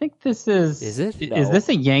 I think this is... Is it? No. Is this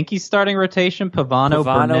a Yankees starting rotation? Pavano,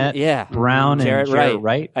 Burnett, yeah. Brown, Jarrett and Jarrett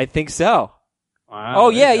Wright? I think so. Wow, oh,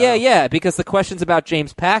 yeah, because the question's about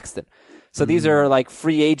James Paxton. So these are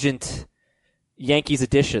free agent Yankees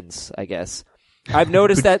additions, I guess. I've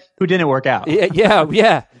noticed that... Who didn't work out.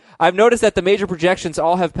 Yeah. I've noticed that the major projections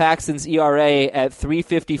all have Paxton's ERA at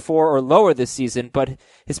 3.54 or lower this season, but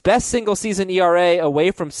his best single-season ERA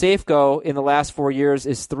away from Safeco in the last 4 years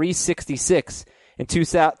is 3.66 in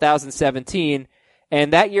 2017,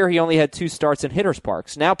 and that year he only had 2 starts in Hitters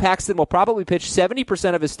Parks. Now Paxton will probably pitch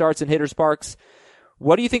 70% of his starts in Hitters Parks.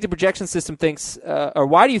 What do you think the projection system thinks, or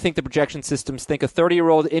why do you think the projection systems think a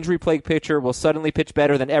 30-year-old injury-plagued pitcher will suddenly pitch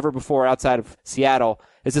better than ever before outside of Seattle?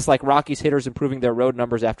 Is this like Rockies hitters improving their road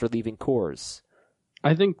numbers after leaving Coors?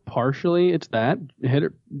 I think partially it's that.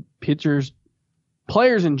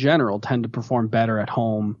 Players in general tend to perform better at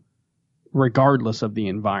home regardless of the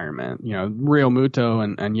environment. Realmuto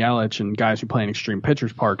and Yelich and guys who play in extreme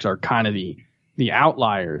pitchers parks are kind of the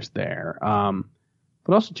outliers there.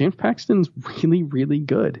 But also James Paxton's really, really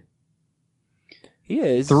good. He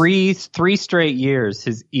is. Three straight years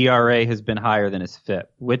his ERA has been higher than his FIP,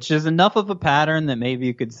 which is enough of a pattern that maybe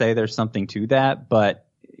you could say there's something to that. But,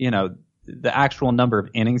 the actual number of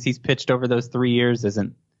innings he's pitched over those 3 years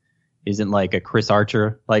isn't like a Chris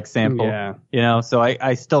Archer sample. Yeah. So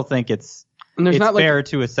I still think it's fair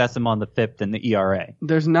to assess him on the FIP than the ERA.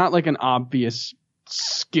 There's not an obvious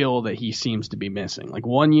skill that he seems to be missing. Like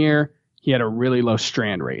one year, he had a really low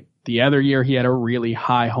strand rate. The other year, he had a really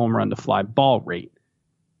high home run to fly ball rate.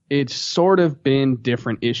 It's sort of been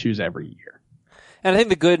different issues every year. And I think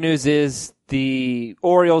the good news is the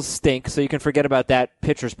Orioles stink, so you can forget about that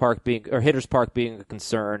Hitters Park being a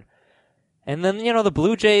concern. And then, the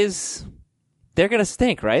Blue Jays, they're going to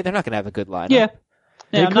stink, right? They're not going to have a good lineup. Yeah,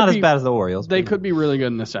 not as be, bad as the Orioles. They could be really good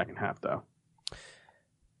in the second half, though.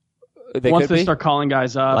 Once they start calling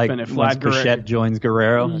guys up, like and if once Vlad Bichette joins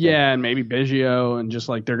Guerrero. Yeah, and maybe Biggio, and just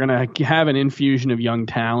like they're going to have an infusion of young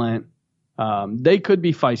talent. They could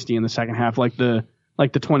be feisty in the second half, like the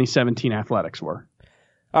 2017 Athletics were.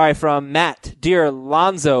 All right, from Matt, dear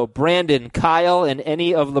Lonzo, Brandon, Kyle, and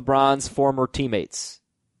any of LeBron's former teammates.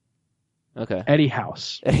 Okay. Eddie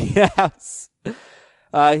House. Yes.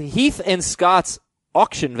 Heath and Scott's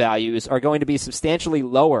auction values are going to be substantially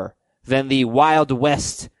lower than the Wild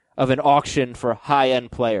West of an auction for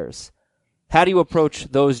high-end players. How do you approach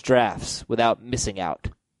those drafts without missing out?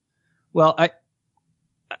 Well,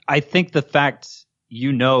 I think the fact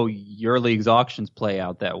your league's auctions play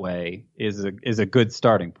out that way is a good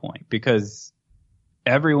starting point, because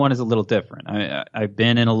everyone is a little different. I've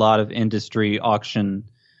been in a lot of industry auctions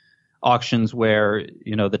where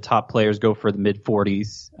the top players go for the mid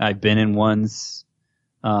 40s. I've been in ones,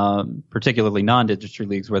 particularly non-industry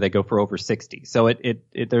leagues, where they go for over 60. So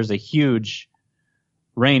there's a huge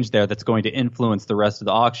range there that's going to influence the rest of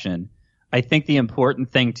the auction. I think the important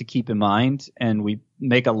thing to keep in mind, and we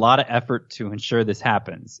make a lot of effort to ensure this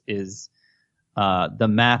happens, is the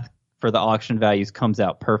math for the auction values comes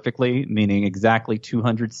out perfectly, meaning exactly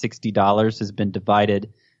 $260 has been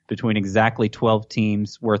divided between exactly 12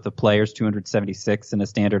 teams worth of players, 276 in a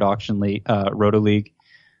standard auction league, roto league,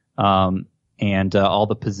 and all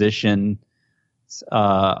the positions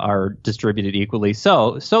are distributed equally.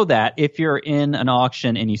 So that if you're in an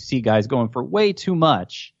auction and you see guys going for way too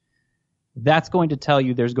much, that's going to tell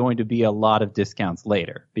you there's going to be a lot of discounts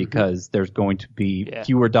later, because there's going to be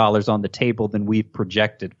fewer dollars on the table than we've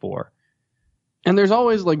projected for. And there's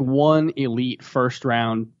always like one elite first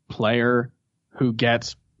round player who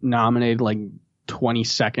gets nominated like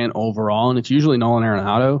 22nd overall, and it's usually Nolan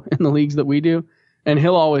Arenado in the leagues that we do, and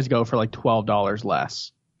he'll always go for like $12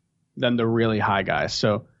 less than the really high guys.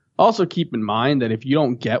 So also keep in mind that if you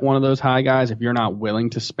don't get one of those high guys, if you're not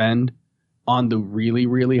willing to spend on the really,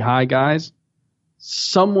 really high guys,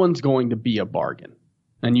 someone's going to be a bargain.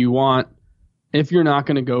 And if you're not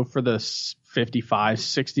going to go for the $55,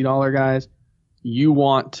 $60 guys, you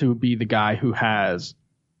want to be the guy who has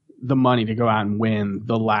the money to go out and win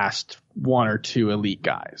the last one or two elite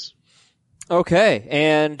guys. Okay,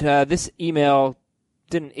 and this email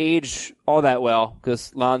didn't age all that well,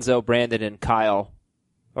 because Lonzo, Brandon, and Kyle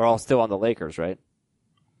are all still on the Lakers, right?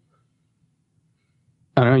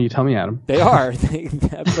 I don't know. You tell me, Adam. They are.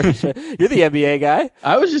 I'm pretty sure. You're the NBA guy.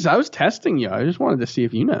 I was testing you. I just wanted to see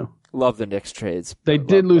if you know. Love the Knicks trades. They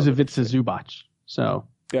did lose Ivica Zubac, so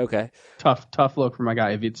okay. Tough look for my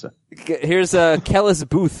guy Ivica. Here's Kellis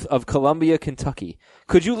Booth of Columbia, Kentucky.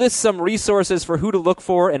 Could you list some resources for who to look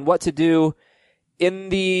for and what to do in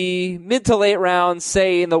the mid to late rounds,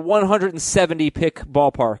 say in the 170 pick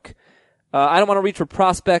ballpark? I don't want to reach for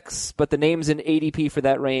prospects, but the names in ADP for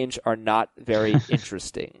that range are not very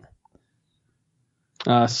interesting.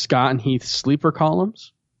 Scott and Heath sleeper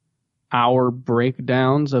columns, our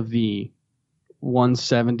breakdowns of the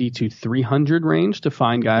 170 to 300 range to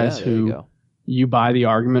find guys who you buy the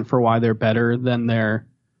argument for why they're better than their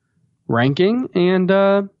ranking, and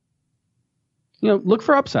look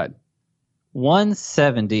for upside.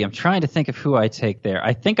 170. I'm trying to think of who I take there.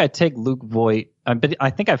 I think I take Luke Voigt. I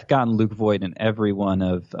think I've gotten Luke Voigt in every one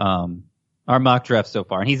of our mock drafts so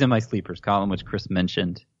far, and he's in my sleepers column, which Chris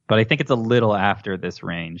mentioned. But I think it's a little after this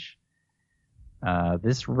range.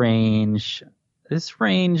 This range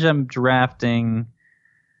I'm drafting.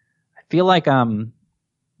 I feel like I'm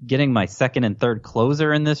getting my second and third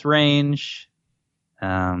closer in this range.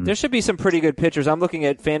 There should be some pretty good pitchers. I'm looking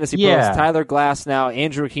at Fantasy Pros. Tyler Glasnow,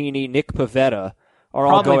 Andrew Heaney, Nick Pivetta are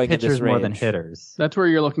all going in this range. Pitchers more than hitters. That's where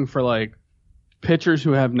you're looking for like pitchers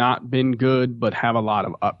who have not been good but have a lot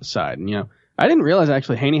of upside. And, I didn't realize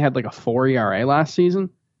actually Heaney had like a 4 ERA last season.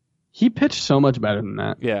 He pitched so much better than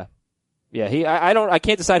that. Yeah. I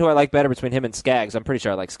can't decide who I like better between him and Skaggs. I'm pretty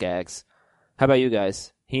sure I like Skaggs. How about you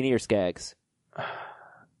guys? Heaney or Skaggs?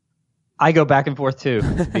 I go back and forth too,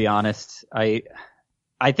 to be honest.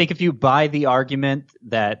 I think if you buy the argument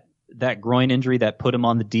that groin injury that put him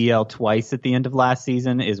on the DL twice at the end of last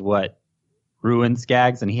season is what ruined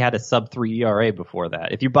Skaggs, and he had a sub-3 ERA before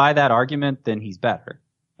that. If you buy that argument, then he's better,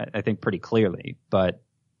 I think pretty clearly. But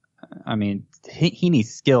I mean,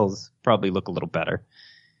 Heaney's skills probably look a little better.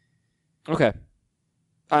 Okay.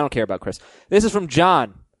 I don't care about Chris. This is from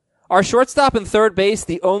John. Are shortstop and third base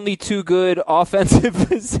the only two good offensive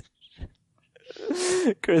positions?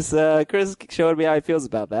 Chris showed me how he feels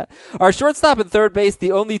about that. Are shortstop and third base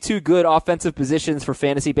the only two good offensive positions for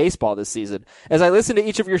fantasy baseball this season? As I listen to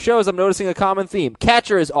each of your shows, I'm noticing a common theme.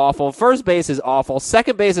 Catcher is awful. First base is awful.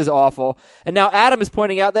 Second base is awful. And now Adam is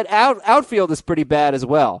pointing out that outfield is pretty bad as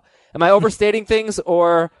well. Am I overstating things,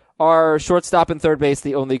 or are shortstop and third base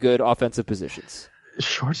the only good offensive positions?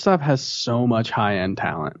 Shortstop has so much high-end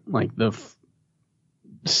talent. Like the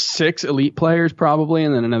 6 elite players probably,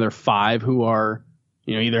 and then another 5 who are,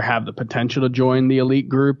 either have the potential to join the elite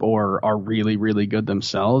group or are really, really good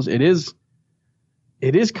themselves. It is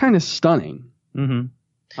kind of stunning. Mm-hmm.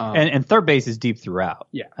 And third base is deep throughout.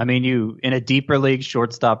 Yeah. I mean, in a deeper league,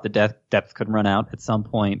 shortstop, the depth could run out at some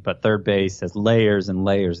point, but third base has layers and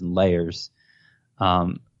layers and layers.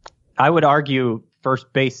 I would argue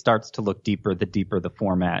first base starts to look deeper the deeper the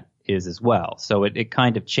format is as well. So it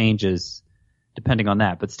kind of changes depending on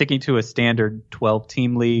that. But sticking to a standard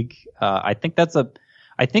 12-team league, I think that's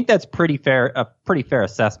pretty fair, a pretty fair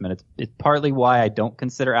assessment. It's partly why I don't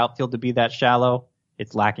consider outfield to be that shallow.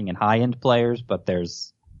 It's lacking in high-end players, but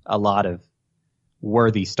there's a lot of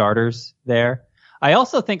worthy starters there. I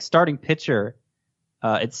also think starting pitcher,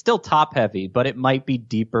 it's still top heavy, but it might be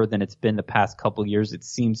deeper than it's been the past couple years. It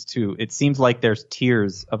seems like there's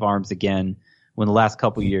tiers of arms again, when the last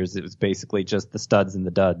couple years it was basically just the studs and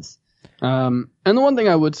the duds. And the one thing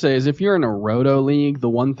I would say is if you're in a roto league, the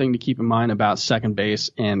one thing to keep in mind about second base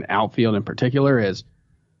and outfield in particular is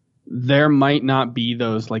there might not be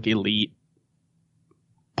those like elite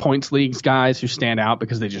points leagues guys who stand out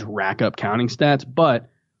because they just rack up counting stats, but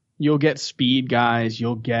you'll get speed guys,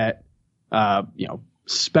 you'll get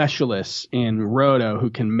specialists in roto who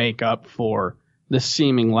can make up for the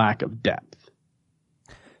seeming lack of depth.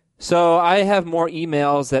 So I have more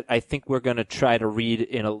emails that I think we're going to try to read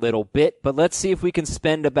in a little bit, but let's see if we can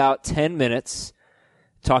spend about 10 minutes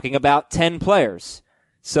talking about 10 players.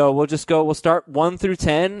 So we'll start 1 through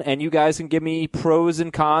 10, and you guys can give me pros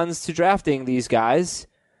and cons to drafting these guys.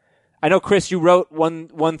 I know, Chris, you wrote 1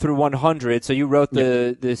 through 100, so you wrote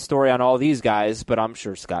the story on all these guys, but I'm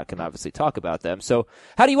sure Scott can obviously talk about them. So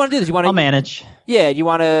how do you want to do this? I'll manage. Yeah, you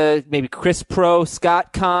want to maybe Chris pro,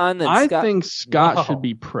 Scott con? I think Scott should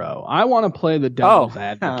be pro. I want to play the devil's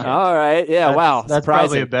advocate. All right, yeah, wow. That's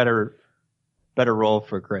probably a better role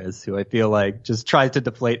for Chris, who I feel like just tries to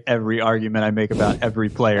deflate every argument I make about every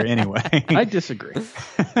player anyway. I disagree.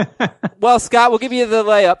 Well, Scott, we'll give you the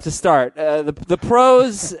layup to start. The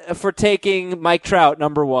pros for taking Mike Trout,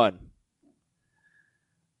 number 1.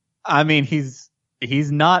 I mean, he's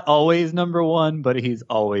not always number 1, but he's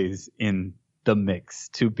always in the mix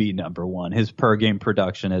to be number 1. His per game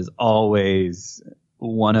production is always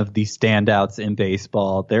one of the standouts in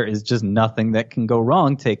baseball. There is just nothing that can go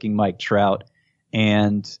wrong taking Mike Trout.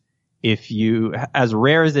 And if you, as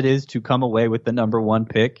rare as it is to come away with the number 1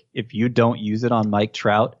 pick, if you don't use it on Mike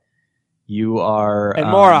Trout, you are a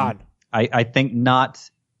moron. I think not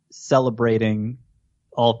celebrating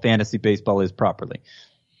all fantasy baseball is properly.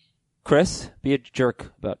 Chris, be a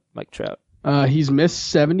jerk about Mike Trout. He's missed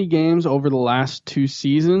 70 games over the last 2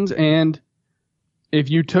 seasons, and if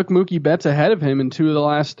you took Mookie Betts ahead of him in 2 of the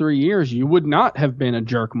last 3 years, you would not have been a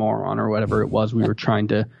jerk moron or whatever it was we were trying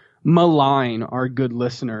to malign our good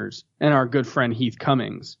listeners and our good friend Heath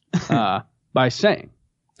Cummings by saying.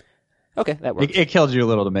 Okay, that works. It killed you a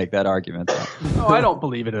little to make that argument, though. No, I don't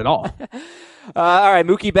believe it at all. All right,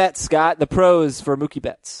 Mookie Betts, Scott. The pros for Mookie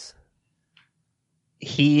Betts.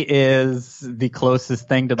 He is the closest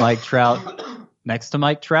thing to Mike Trout. Next to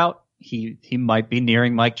Mike Trout, he might be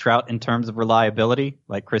nearing Mike Trout in terms of reliability.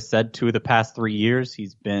 Like Chris said, 2 of the past 3 years,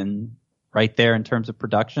 he's been right there in terms of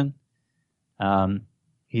production.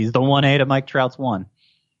 He's the 1A to Mike Trout's 1.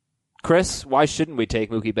 Chris, why shouldn't we take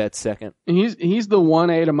Mookie Betts second? He's the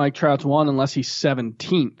 1A to Mike Trout's 1 unless he's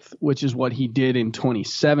 17th, which is what he did in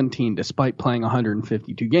 2017 despite playing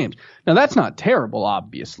 152 games. Now, that's not terrible,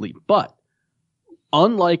 obviously, but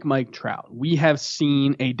unlike Mike Trout, we have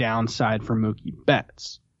seen a downside for Mookie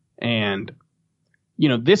Betts. And,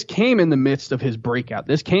 this came in the midst of his breakout.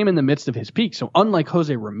 This came in the midst of his peak. So unlike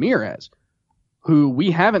Jose Ramirez, who we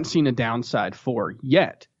haven't seen a downside for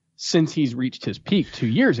yet since he's reached his peak 2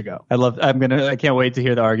 years ago. I can't wait to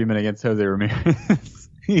hear the argument against Jose Ramirez.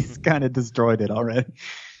 He's kind of destroyed it already.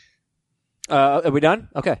 Are we done?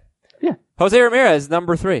 Okay. Yeah. Jose Ramirez,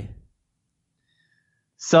 number 3.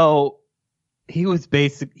 So he was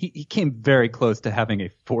he came very close to having a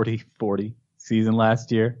 40-40 season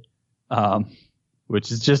last year, which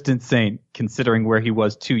is just insane considering where he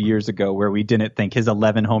was 2 years ago, where we didn't think his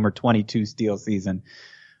 11 homer, 22 steal season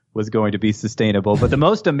was going to be sustainable. But the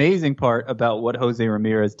most amazing part about what Jose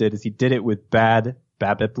Ramirez did is he did it with bad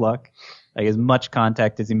BABIP luck, like as much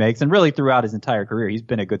contact as he makes. And really throughout his entire career, he's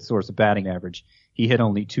been a good source of batting average. He hit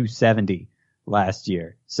only 270 last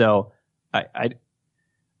year. So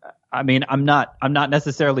I mean, I'm not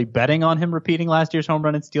necessarily betting on him repeating last year's home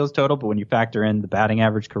run and steals total, but when you factor in the batting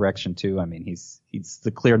average correction too, I mean, he's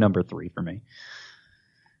the clear number 3 for me.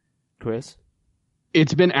 Chris?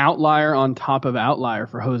 It's been outlier on top of outlier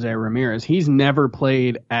for Jose Ramirez. He's never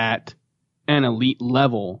played at an elite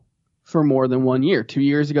level for more than 1 year. 2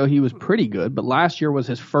 years ago, he was pretty good, but last year was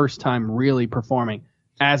his first time really performing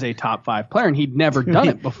as a top 5 player, and he'd never done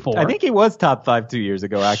it before. I think he was top 5 2 years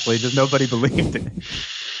ago, actually, just nobody believed it.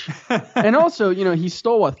 And also, he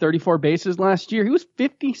stole 34 bases last year. He was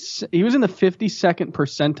in the 52nd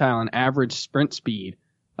percentile in average sprint speed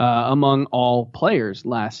among all players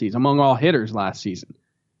last season, among all hitters last season.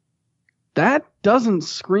 That doesn't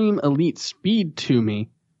scream elite speed to me.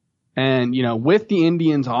 And, with the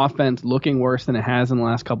Indians' offense looking worse than it has in the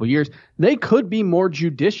last couple of years, they could be more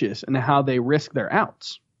judicious in how they risk their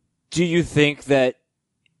outs. Do you think that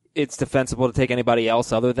it's defensible to take anybody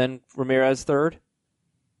else other than Ramirez third?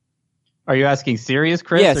 Are you asking serious,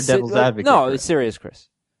 Chris, yes, or devil's advocate? No, Chris? it's serious, Chris.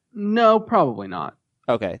 No, probably not.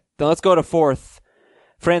 Okay, then let's go to fourth.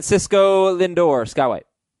 Francisco Lindor, Scott White.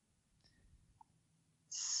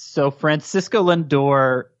 So Francisco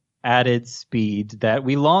Lindor added speed that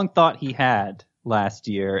we long thought he had last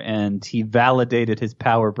year, and he validated his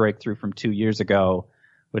power breakthrough from 2 years ago,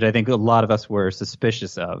 which I think a lot of us were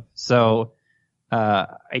suspicious of. So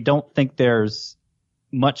I don't think there's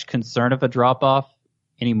much concern of a drop-off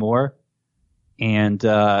anymore. And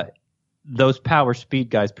those power speed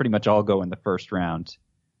guys pretty much all go in the first round.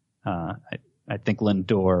 I think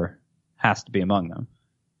Lindor has to be among them.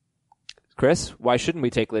 Chris, why shouldn't we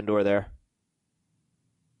take Lindor there?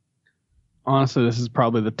 Honestly, this is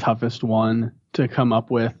probably the toughest one to come up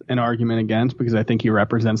with an argument against because I think he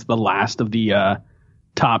represents the last of the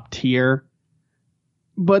top tier.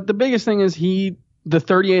 But the biggest thing is the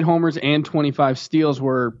 38 homers and 25 steals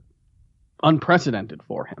were unprecedented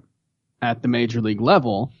for him at the major league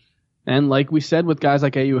level. And like we said with guys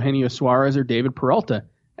like Eugenio Suarez or David Peralta,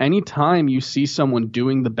 anytime you see someone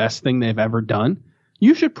doing the best thing they've ever done,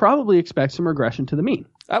 you should probably expect some regression to the mean.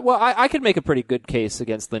 I could make a pretty good case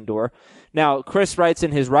against Lindor. Now, Chris writes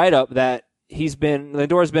in his write-up that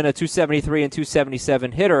Lindor's been a 273 and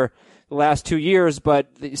 277 hitter the last 2 years, but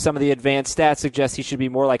some of the advanced stats suggest he should be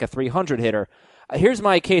more like a 300 hitter. Here's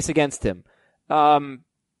my case against him.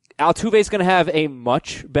 Altuve is going to have a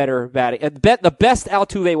much better batting. The best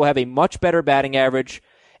Altuve will have a much better batting average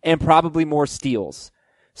and probably more steals.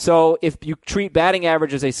 So if you treat batting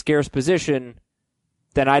average as a scarce position,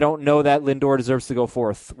 then I don't know that Lindor deserves to go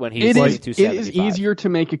fourth when he's 275. It is easier to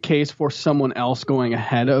make a case for someone else going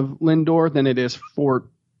ahead of Lindor than it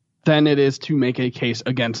is to make a case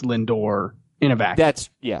against Lindor in a vacuum.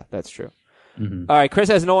 That's true. Mm-hmm. All right, Chris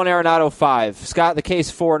has Nolan Arenado 5. Scott, the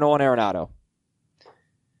case for Nolan Arenado.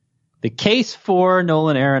 The case for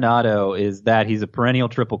Nolan Arenado is that he's a perennial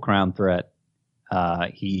Triple Crown threat.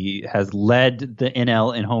 He has led the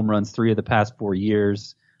NL in home runs 3 of the past 4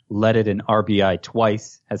 years, led it in RBI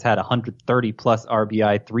twice, has had 130-plus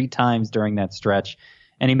RBI 3 times during that stretch,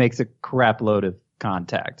 and he makes a crap load of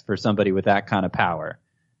contact for somebody with that kind of power.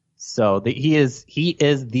 So he is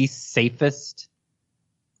the safest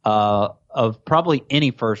of probably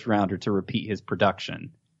any first-rounder to repeat his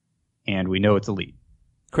production, and we know it's elite.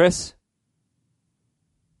 Chris?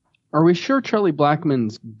 Are we sure Charlie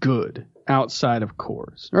Blackmon's good outside of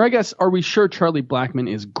Coors? Or I guess, are we sure Charlie Blackmon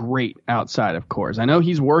is great outside of Coors? I know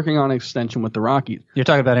he's working on an extension with the Rockies. You're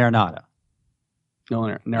talking about Arenado.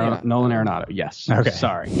 Nolan Arenado, yes. Okay.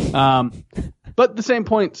 Sorry. But the same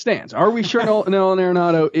point stands. Are we sure Nolan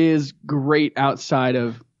Arenado is great outside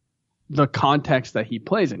of the context that he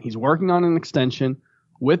plays in? He's working on an extension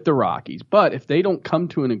with the Rockies. But if they don't come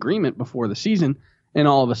to an agreement before the season, and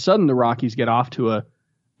all of a sudden the Rockies get off to a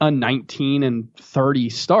 19-30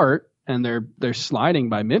 start, and they're sliding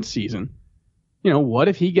by midseason, what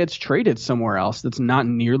if he gets traded somewhere else that's not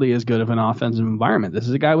nearly as good of an offensive environment? This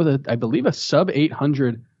is a guy with I believe a sub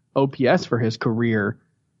 800 OPS for his career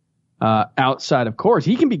outside of Coors.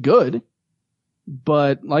 He can be good,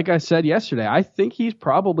 but like I said yesterday, I think he's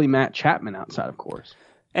probably Matt Chapman outside of Coors.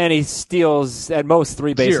 And he steals at most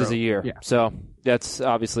 3 bases 0. a year. Yeah. So that's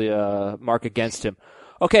obviously a mark against him.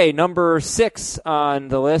 Okay, number 6 on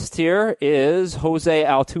the list here is Jose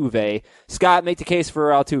Altuve. Scott, make the case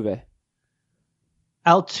for Altuve.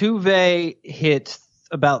 Altuve hit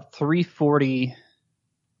about 340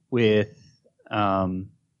 with, I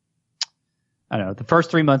don't know, the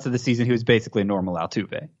first 3 months of the season, he was basically a normal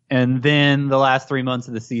Altuve. And then the last 3 months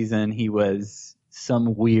of the season, he was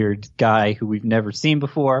some weird guy who we've never seen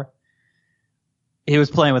before. He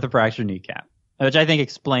was playing with a fractured kneecap, which I think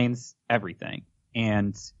explains everything.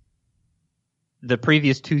 And the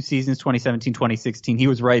previous 2 seasons, 2017, 2016, he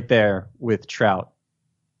was right there with Trout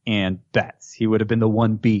and Betts. He would have been the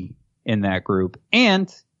 1B in that group.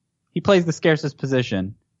 And he plays the scarcest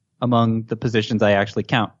position among the positions I actually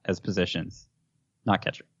count as positions, not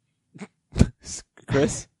catcher.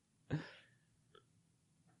 Chris?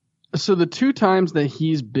 So the 2 times that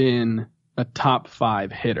he's been a top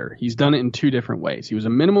 5 hitter, he's done it in 2 different ways. He was a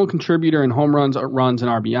minimal contributor in home runs, and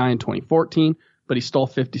RBI in 2014, but he stole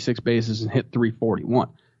 56 bases and hit 341.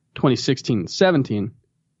 2016 and 17,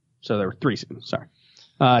 so there were 3 seasons, sorry.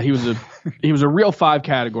 He was a real 5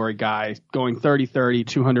 category guy, going 30-30,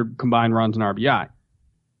 200 combined runs and RBI.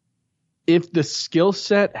 If the skill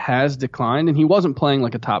set has declined, and he wasn't playing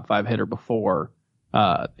like a top 5 hitter before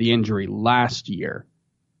the injury last year,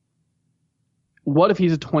 what if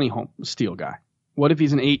he's a 20 home steal guy? What if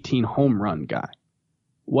he's an 18 home run guy?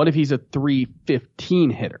 What if he's a 315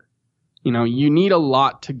 hitter? You know, you need a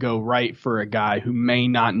lot to go right for a guy who may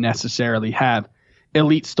not necessarily have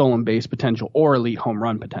elite stolen base potential or elite home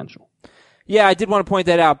run potential. Yeah, I did want to point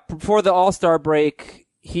that out. Before the All-Star break,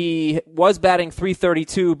 he was batting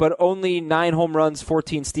 .332, but only 9 home runs,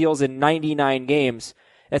 14 steals in 99 games.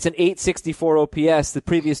 That's an .864 OPS. The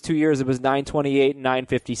previous 2 years, it was .928 and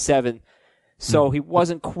 .957. So he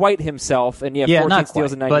wasn't quite himself, and 14 not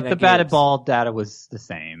steals in quite, 99 but the batted games. ball data was the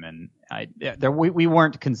same, and we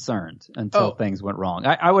weren't concerned until things went wrong.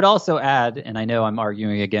 I would also add, and I know I'm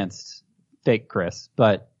arguing against fake Chris,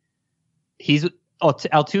 but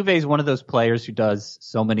Altuve is one of those players who does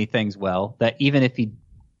so many things well that even if he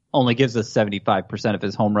only gives us 75% of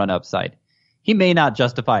his home run upside, he may not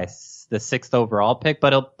justify the 6th overall pick,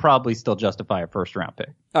 but he'll probably still justify a first-round pick.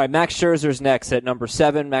 All right, Max Scherzer's next at number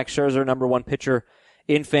 7. Max Scherzer, number 1 pitcher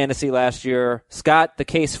in fantasy last year. Scott, the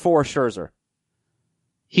case for Scherzer.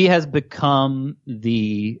 He has become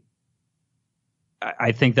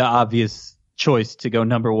I think the obvious choice to go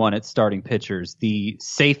number 1 at starting pitchers. The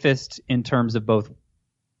safest in terms of both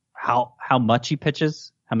how much he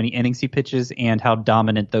pitches, how many innings he pitches, and how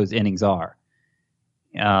dominant those innings are.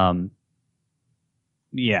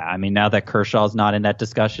 Yeah, I mean, now that Kershaw's not in that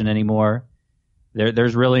discussion anymore,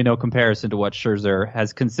 there's really no comparison to what Scherzer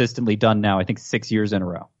has consistently done now, I think 6 years in a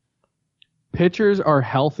row. Pitchers are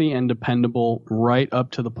healthy and dependable right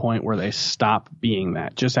up to the point where they stop being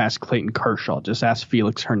that. Just ask Clayton Kershaw. Just ask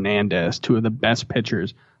Felix Hernandez, 2 of the best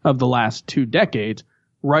pitchers of the last 2 decades,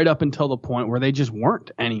 right up until the point where they just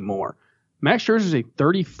weren't anymore. Max Scherzer is a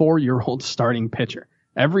 34-year-old starting pitcher.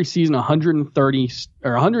 Every season,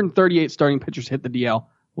 138 starting pitchers hit the DL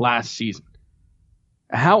last season.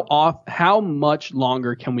 How much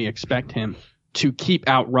longer can we expect him to keep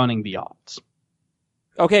outrunning the odds?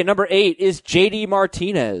 Okay, number 8 is JD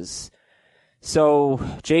Martinez. So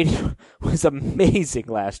JD was amazing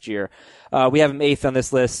last year. We have him 8th on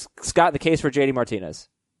this list. Scott, the case for JD Martinez.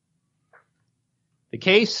 The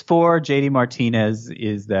case for JD Martinez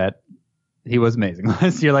is that he was amazing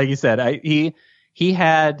last year, like you said. He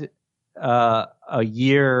had a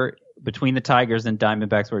year between the Tigers and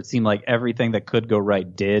Diamondbacks where it seemed like everything that could go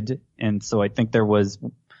right did. And so I think it was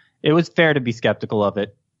fair to be skeptical of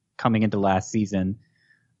it coming into last season.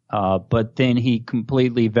 But then he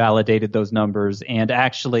completely validated those numbers and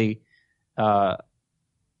actually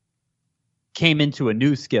came into a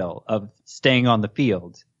new skill of staying on the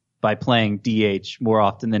field by playing DH more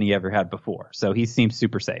often than he ever had before. So he seems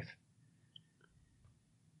super safe.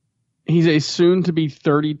 He's a soon-to-be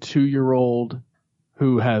 32-year-old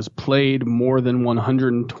who has played more than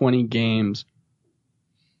 120 games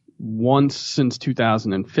once since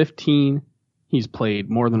 2015. He's played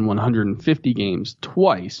more than 150 games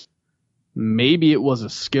twice. Maybe it was a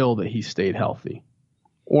skill that he stayed healthy.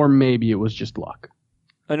 Or maybe it was just luck.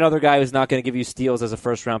 Another guy who's not going to give you steals as a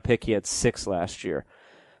first-round pick. He had 6 last year.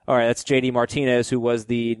 All right, that's JD Martinez, who was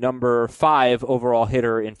the number 5 overall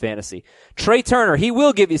hitter in fantasy. Trey Turner, he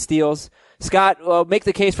will give you steals. Scott, make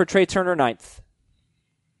the case for Trey Turner 9th.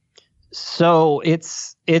 So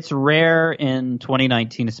it's rare in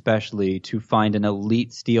 2019 especially to find an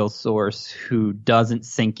elite steal source who doesn't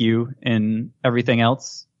sink you in everything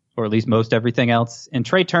else, or at least most everything else. And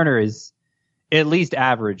Trey Turner is at least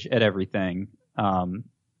average at everything.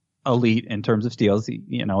 Elite in terms of steals. It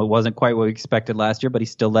wasn't quite what we expected last year, but he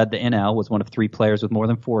still led the NL, was one of 3 players with more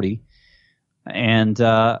than 40. And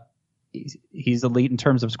he's elite in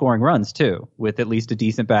terms of scoring runs too, with at least a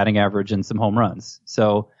decent batting average and some home runs.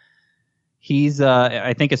 So he's,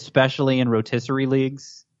 I think, especially in rotisserie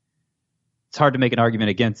leagues, it's hard to make an argument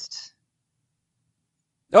against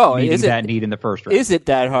meeting that need in the first round. Is it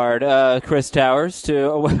that hard, Chris Towers?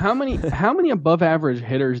 How many above average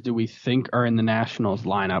hitters do we think are in the Nationals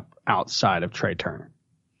lineup outside of Trey Turner?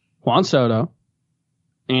 Juan Soto,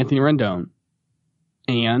 Anthony Rendon,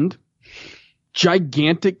 and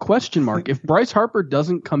gigantic question mark. If Bryce Harper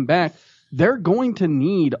doesn't come back, they're going to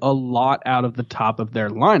need a lot out of the top of their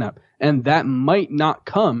lineup, and that might not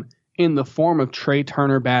come in the form of Trey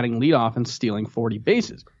Turner batting leadoff and stealing 40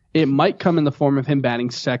 bases. It might come in the form of him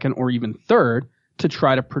batting second or even third to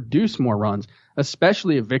try to produce more runs,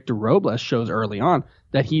 especially if Victor Robles shows early on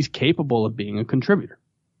that he's capable of being a contributor.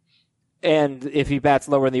 And if he bats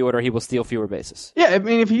lower in the order, he will steal fewer bases. Yeah, I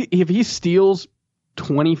mean, if he steals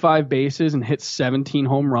 25 bases and hits 17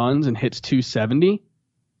 home runs and hits 270,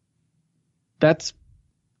 that's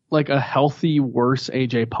like a healthy, worse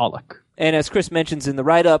A.J. Pollock. And as Chris mentions in the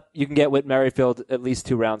write-up, you can get Whit Merrifield at least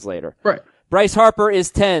 2 rounds later. Right. Bryce Harper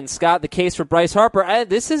is 10. Scott, the case for Bryce Harper.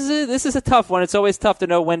 This is a tough one. It's always tough to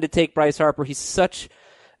know when to take Bryce Harper. He's such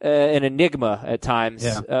an enigma at times.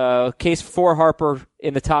 Yeah. Case for Harper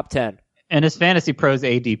in the top 10. And his Fantasy Pros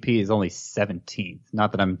ADP is only 17th.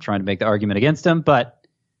 Not that I'm trying to make the argument against him, but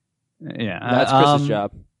yeah. That's Chris's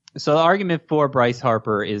job. So the argument for Bryce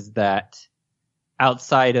Harper is that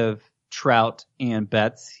outside of Trout and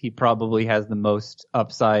Betts, he probably has the most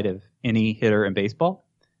upside of any hitter in baseball.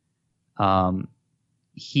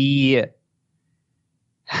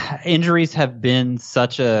 Injuries have been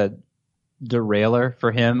such a derailer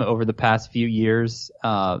for him over the past few years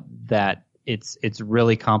that it's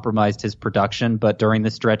really compromised his production. But during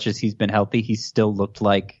the stretches he's been healthy, he's still looked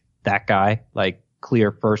like that guy, like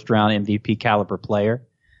clear first round MVP caliber player.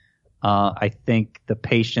 I think the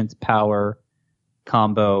patience power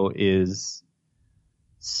combo is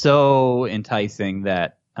so enticing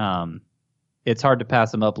that it's hard to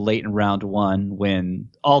pass him up late in round 1 when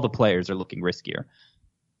all the players are looking riskier.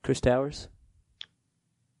 Chris Towers?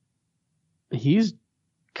 He's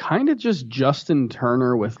kind of just Justin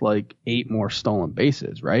Turner with like 8 more stolen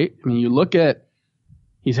bases, right? I mean, you look at,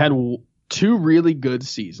 he's had 2 really good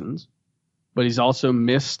seasons, but he's also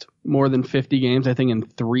missed more than 50 games, I think, in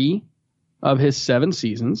 3 of his 7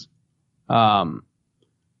 seasons.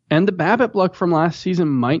 And the BABIP luck from last season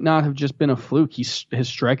might not have just been a fluke. His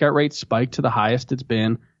strikeout rate spiked to the highest it's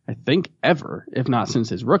been, I think, ever, if not since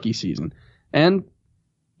his rookie season. And,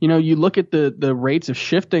 you know, you look at the rates of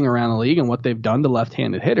shifting around the league and what they've done to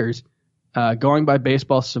left-handed hitters, going by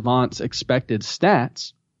Baseball Savant's expected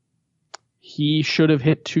stats, he should have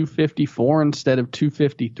hit 254 instead of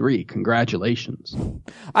 253. Congratulations.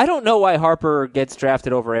 I don't know why Harper gets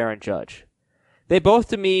drafted over Aaron Judge. They both,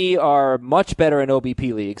 to me, are much better in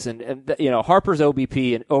OBP leagues. And you know, Harper's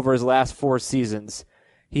OBP over his last 4 seasons,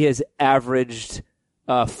 he has averaged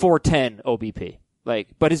 410 OBP.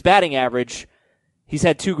 But his batting average, he's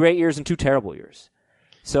had 2 great years and 2 terrible years.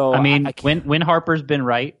 So I mean, when Harper's been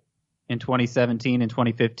right in 2017 and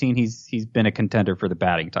 2015, he's been a contender for the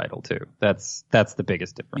batting title too. That's the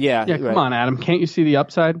biggest difference. Yeah, come on, Adam. Can't you see the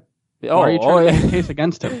upside? Why are you trying to make a case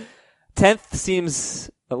against him? 10th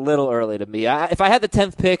seems a little early to me. If I had the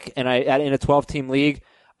 10th pick and in a 12-team league,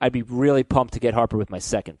 I'd be really pumped to get Harper with my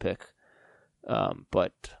second pick.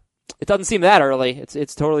 But it doesn't seem that early.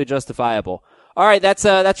 It's totally justifiable. All right, that's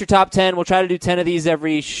your top 10. We'll try to do 10 of these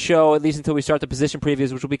every show, at least until we start the position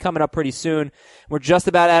previews, which will be coming up pretty soon. We're just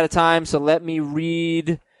about out of time, so let me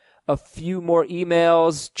read a few more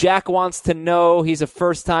emails. Jack wants to know, he's a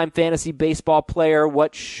first-time fantasy baseball player.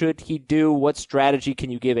 What should he do? What strategy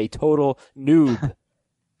can you give a total noob? Gosh.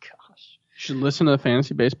 You should listen to the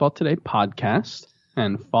Fantasy Baseball Today podcast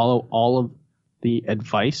and follow all of the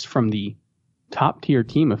advice from the top-tier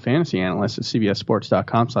team of fantasy analysts at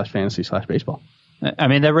cbssports.com/fantasy/baseball. I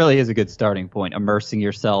mean, that really is a good starting point, immersing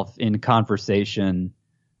yourself in conversation,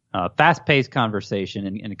 fast-paced conversation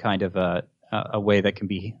in kind of a way that can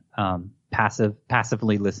be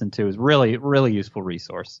passively listened to is really, really useful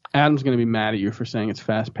resource. Adam's going to be mad at you for saying it's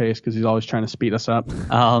fast-paced because he's always trying to speed us up.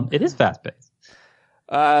 It is fast-paced.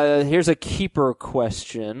 Here's a keeper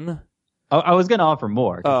question. I was going to offer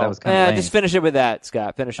more because that was kind of lame. Just finish it with that,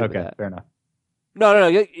 Scott. Finish it with that. Okay, fair enough.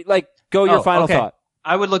 No. Go your final thought.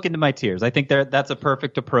 I would look into my tiers. I think that's a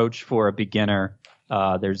perfect approach for a beginner.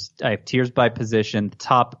 I have tiers by position. The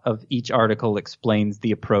top of each article explains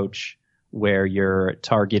the approach where you're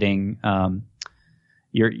targeting,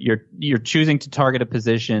 you're choosing to target a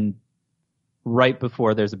position right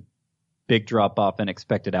before there's a big drop-off in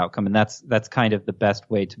expected outcome. And that's kind of the best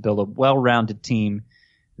way to build a well-rounded team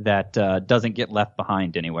that doesn't get left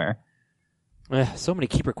behind anywhere. So many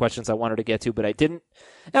keeper questions I wanted to get to, but I didn't.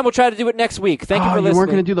 And we'll try to do it next week. Thank you for listening. You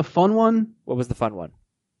weren't going to do the fun one? What was the fun one?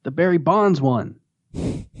 The Barry Bonds one.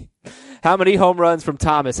 How many home runs from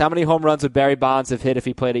Thomas? How many home runs would Barry Bonds have hit if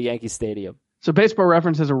he played at Yankee Stadium? So Baseball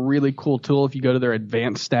Reference has a really cool tool. If you go to their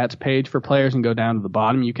advanced stats page for players and go down to the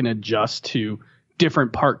bottom, you can adjust to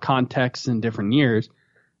different park contexts in different years.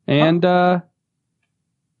 And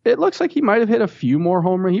it looks like he might have hit a few more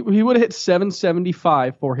home runs. He would have hit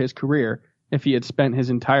 775 for his career if he had spent his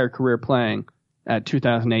entire career playing at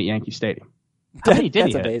 2008 Yankee Stadium. How many did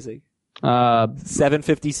That's he hit? amazing.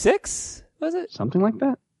 756? Was it? Something like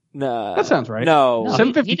that? No. That sounds right. No. No,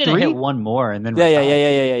 753? he didn't hit one more and then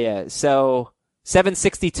Yeah. So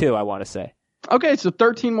 762, I want to say. Okay, so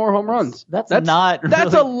 13 more home runs. That's not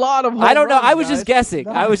That's really- a lot of home I don't know. runs, I was guys. just guessing.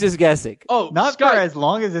 Oh, not Scott, for as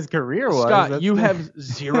long as his career was. Scott, That's you the- have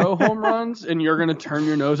 0 home runs, and you're going to turn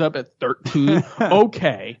your nose up at 13?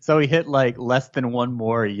 Okay. So he hit like less than one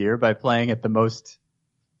more a year by playing at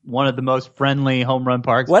one of the most friendly home run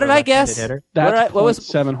parks. What for did a I left-handed guess? hitter. That's What was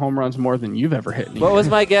 7 home runs more than you've ever hit. what was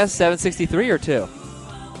my guess? 763 or 2?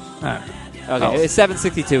 Okay,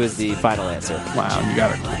 762 is the final answer. Wow, you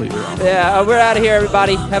got it completely wrong. Yeah, we're out of here,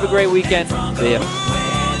 everybody. Have a great weekend. See ya.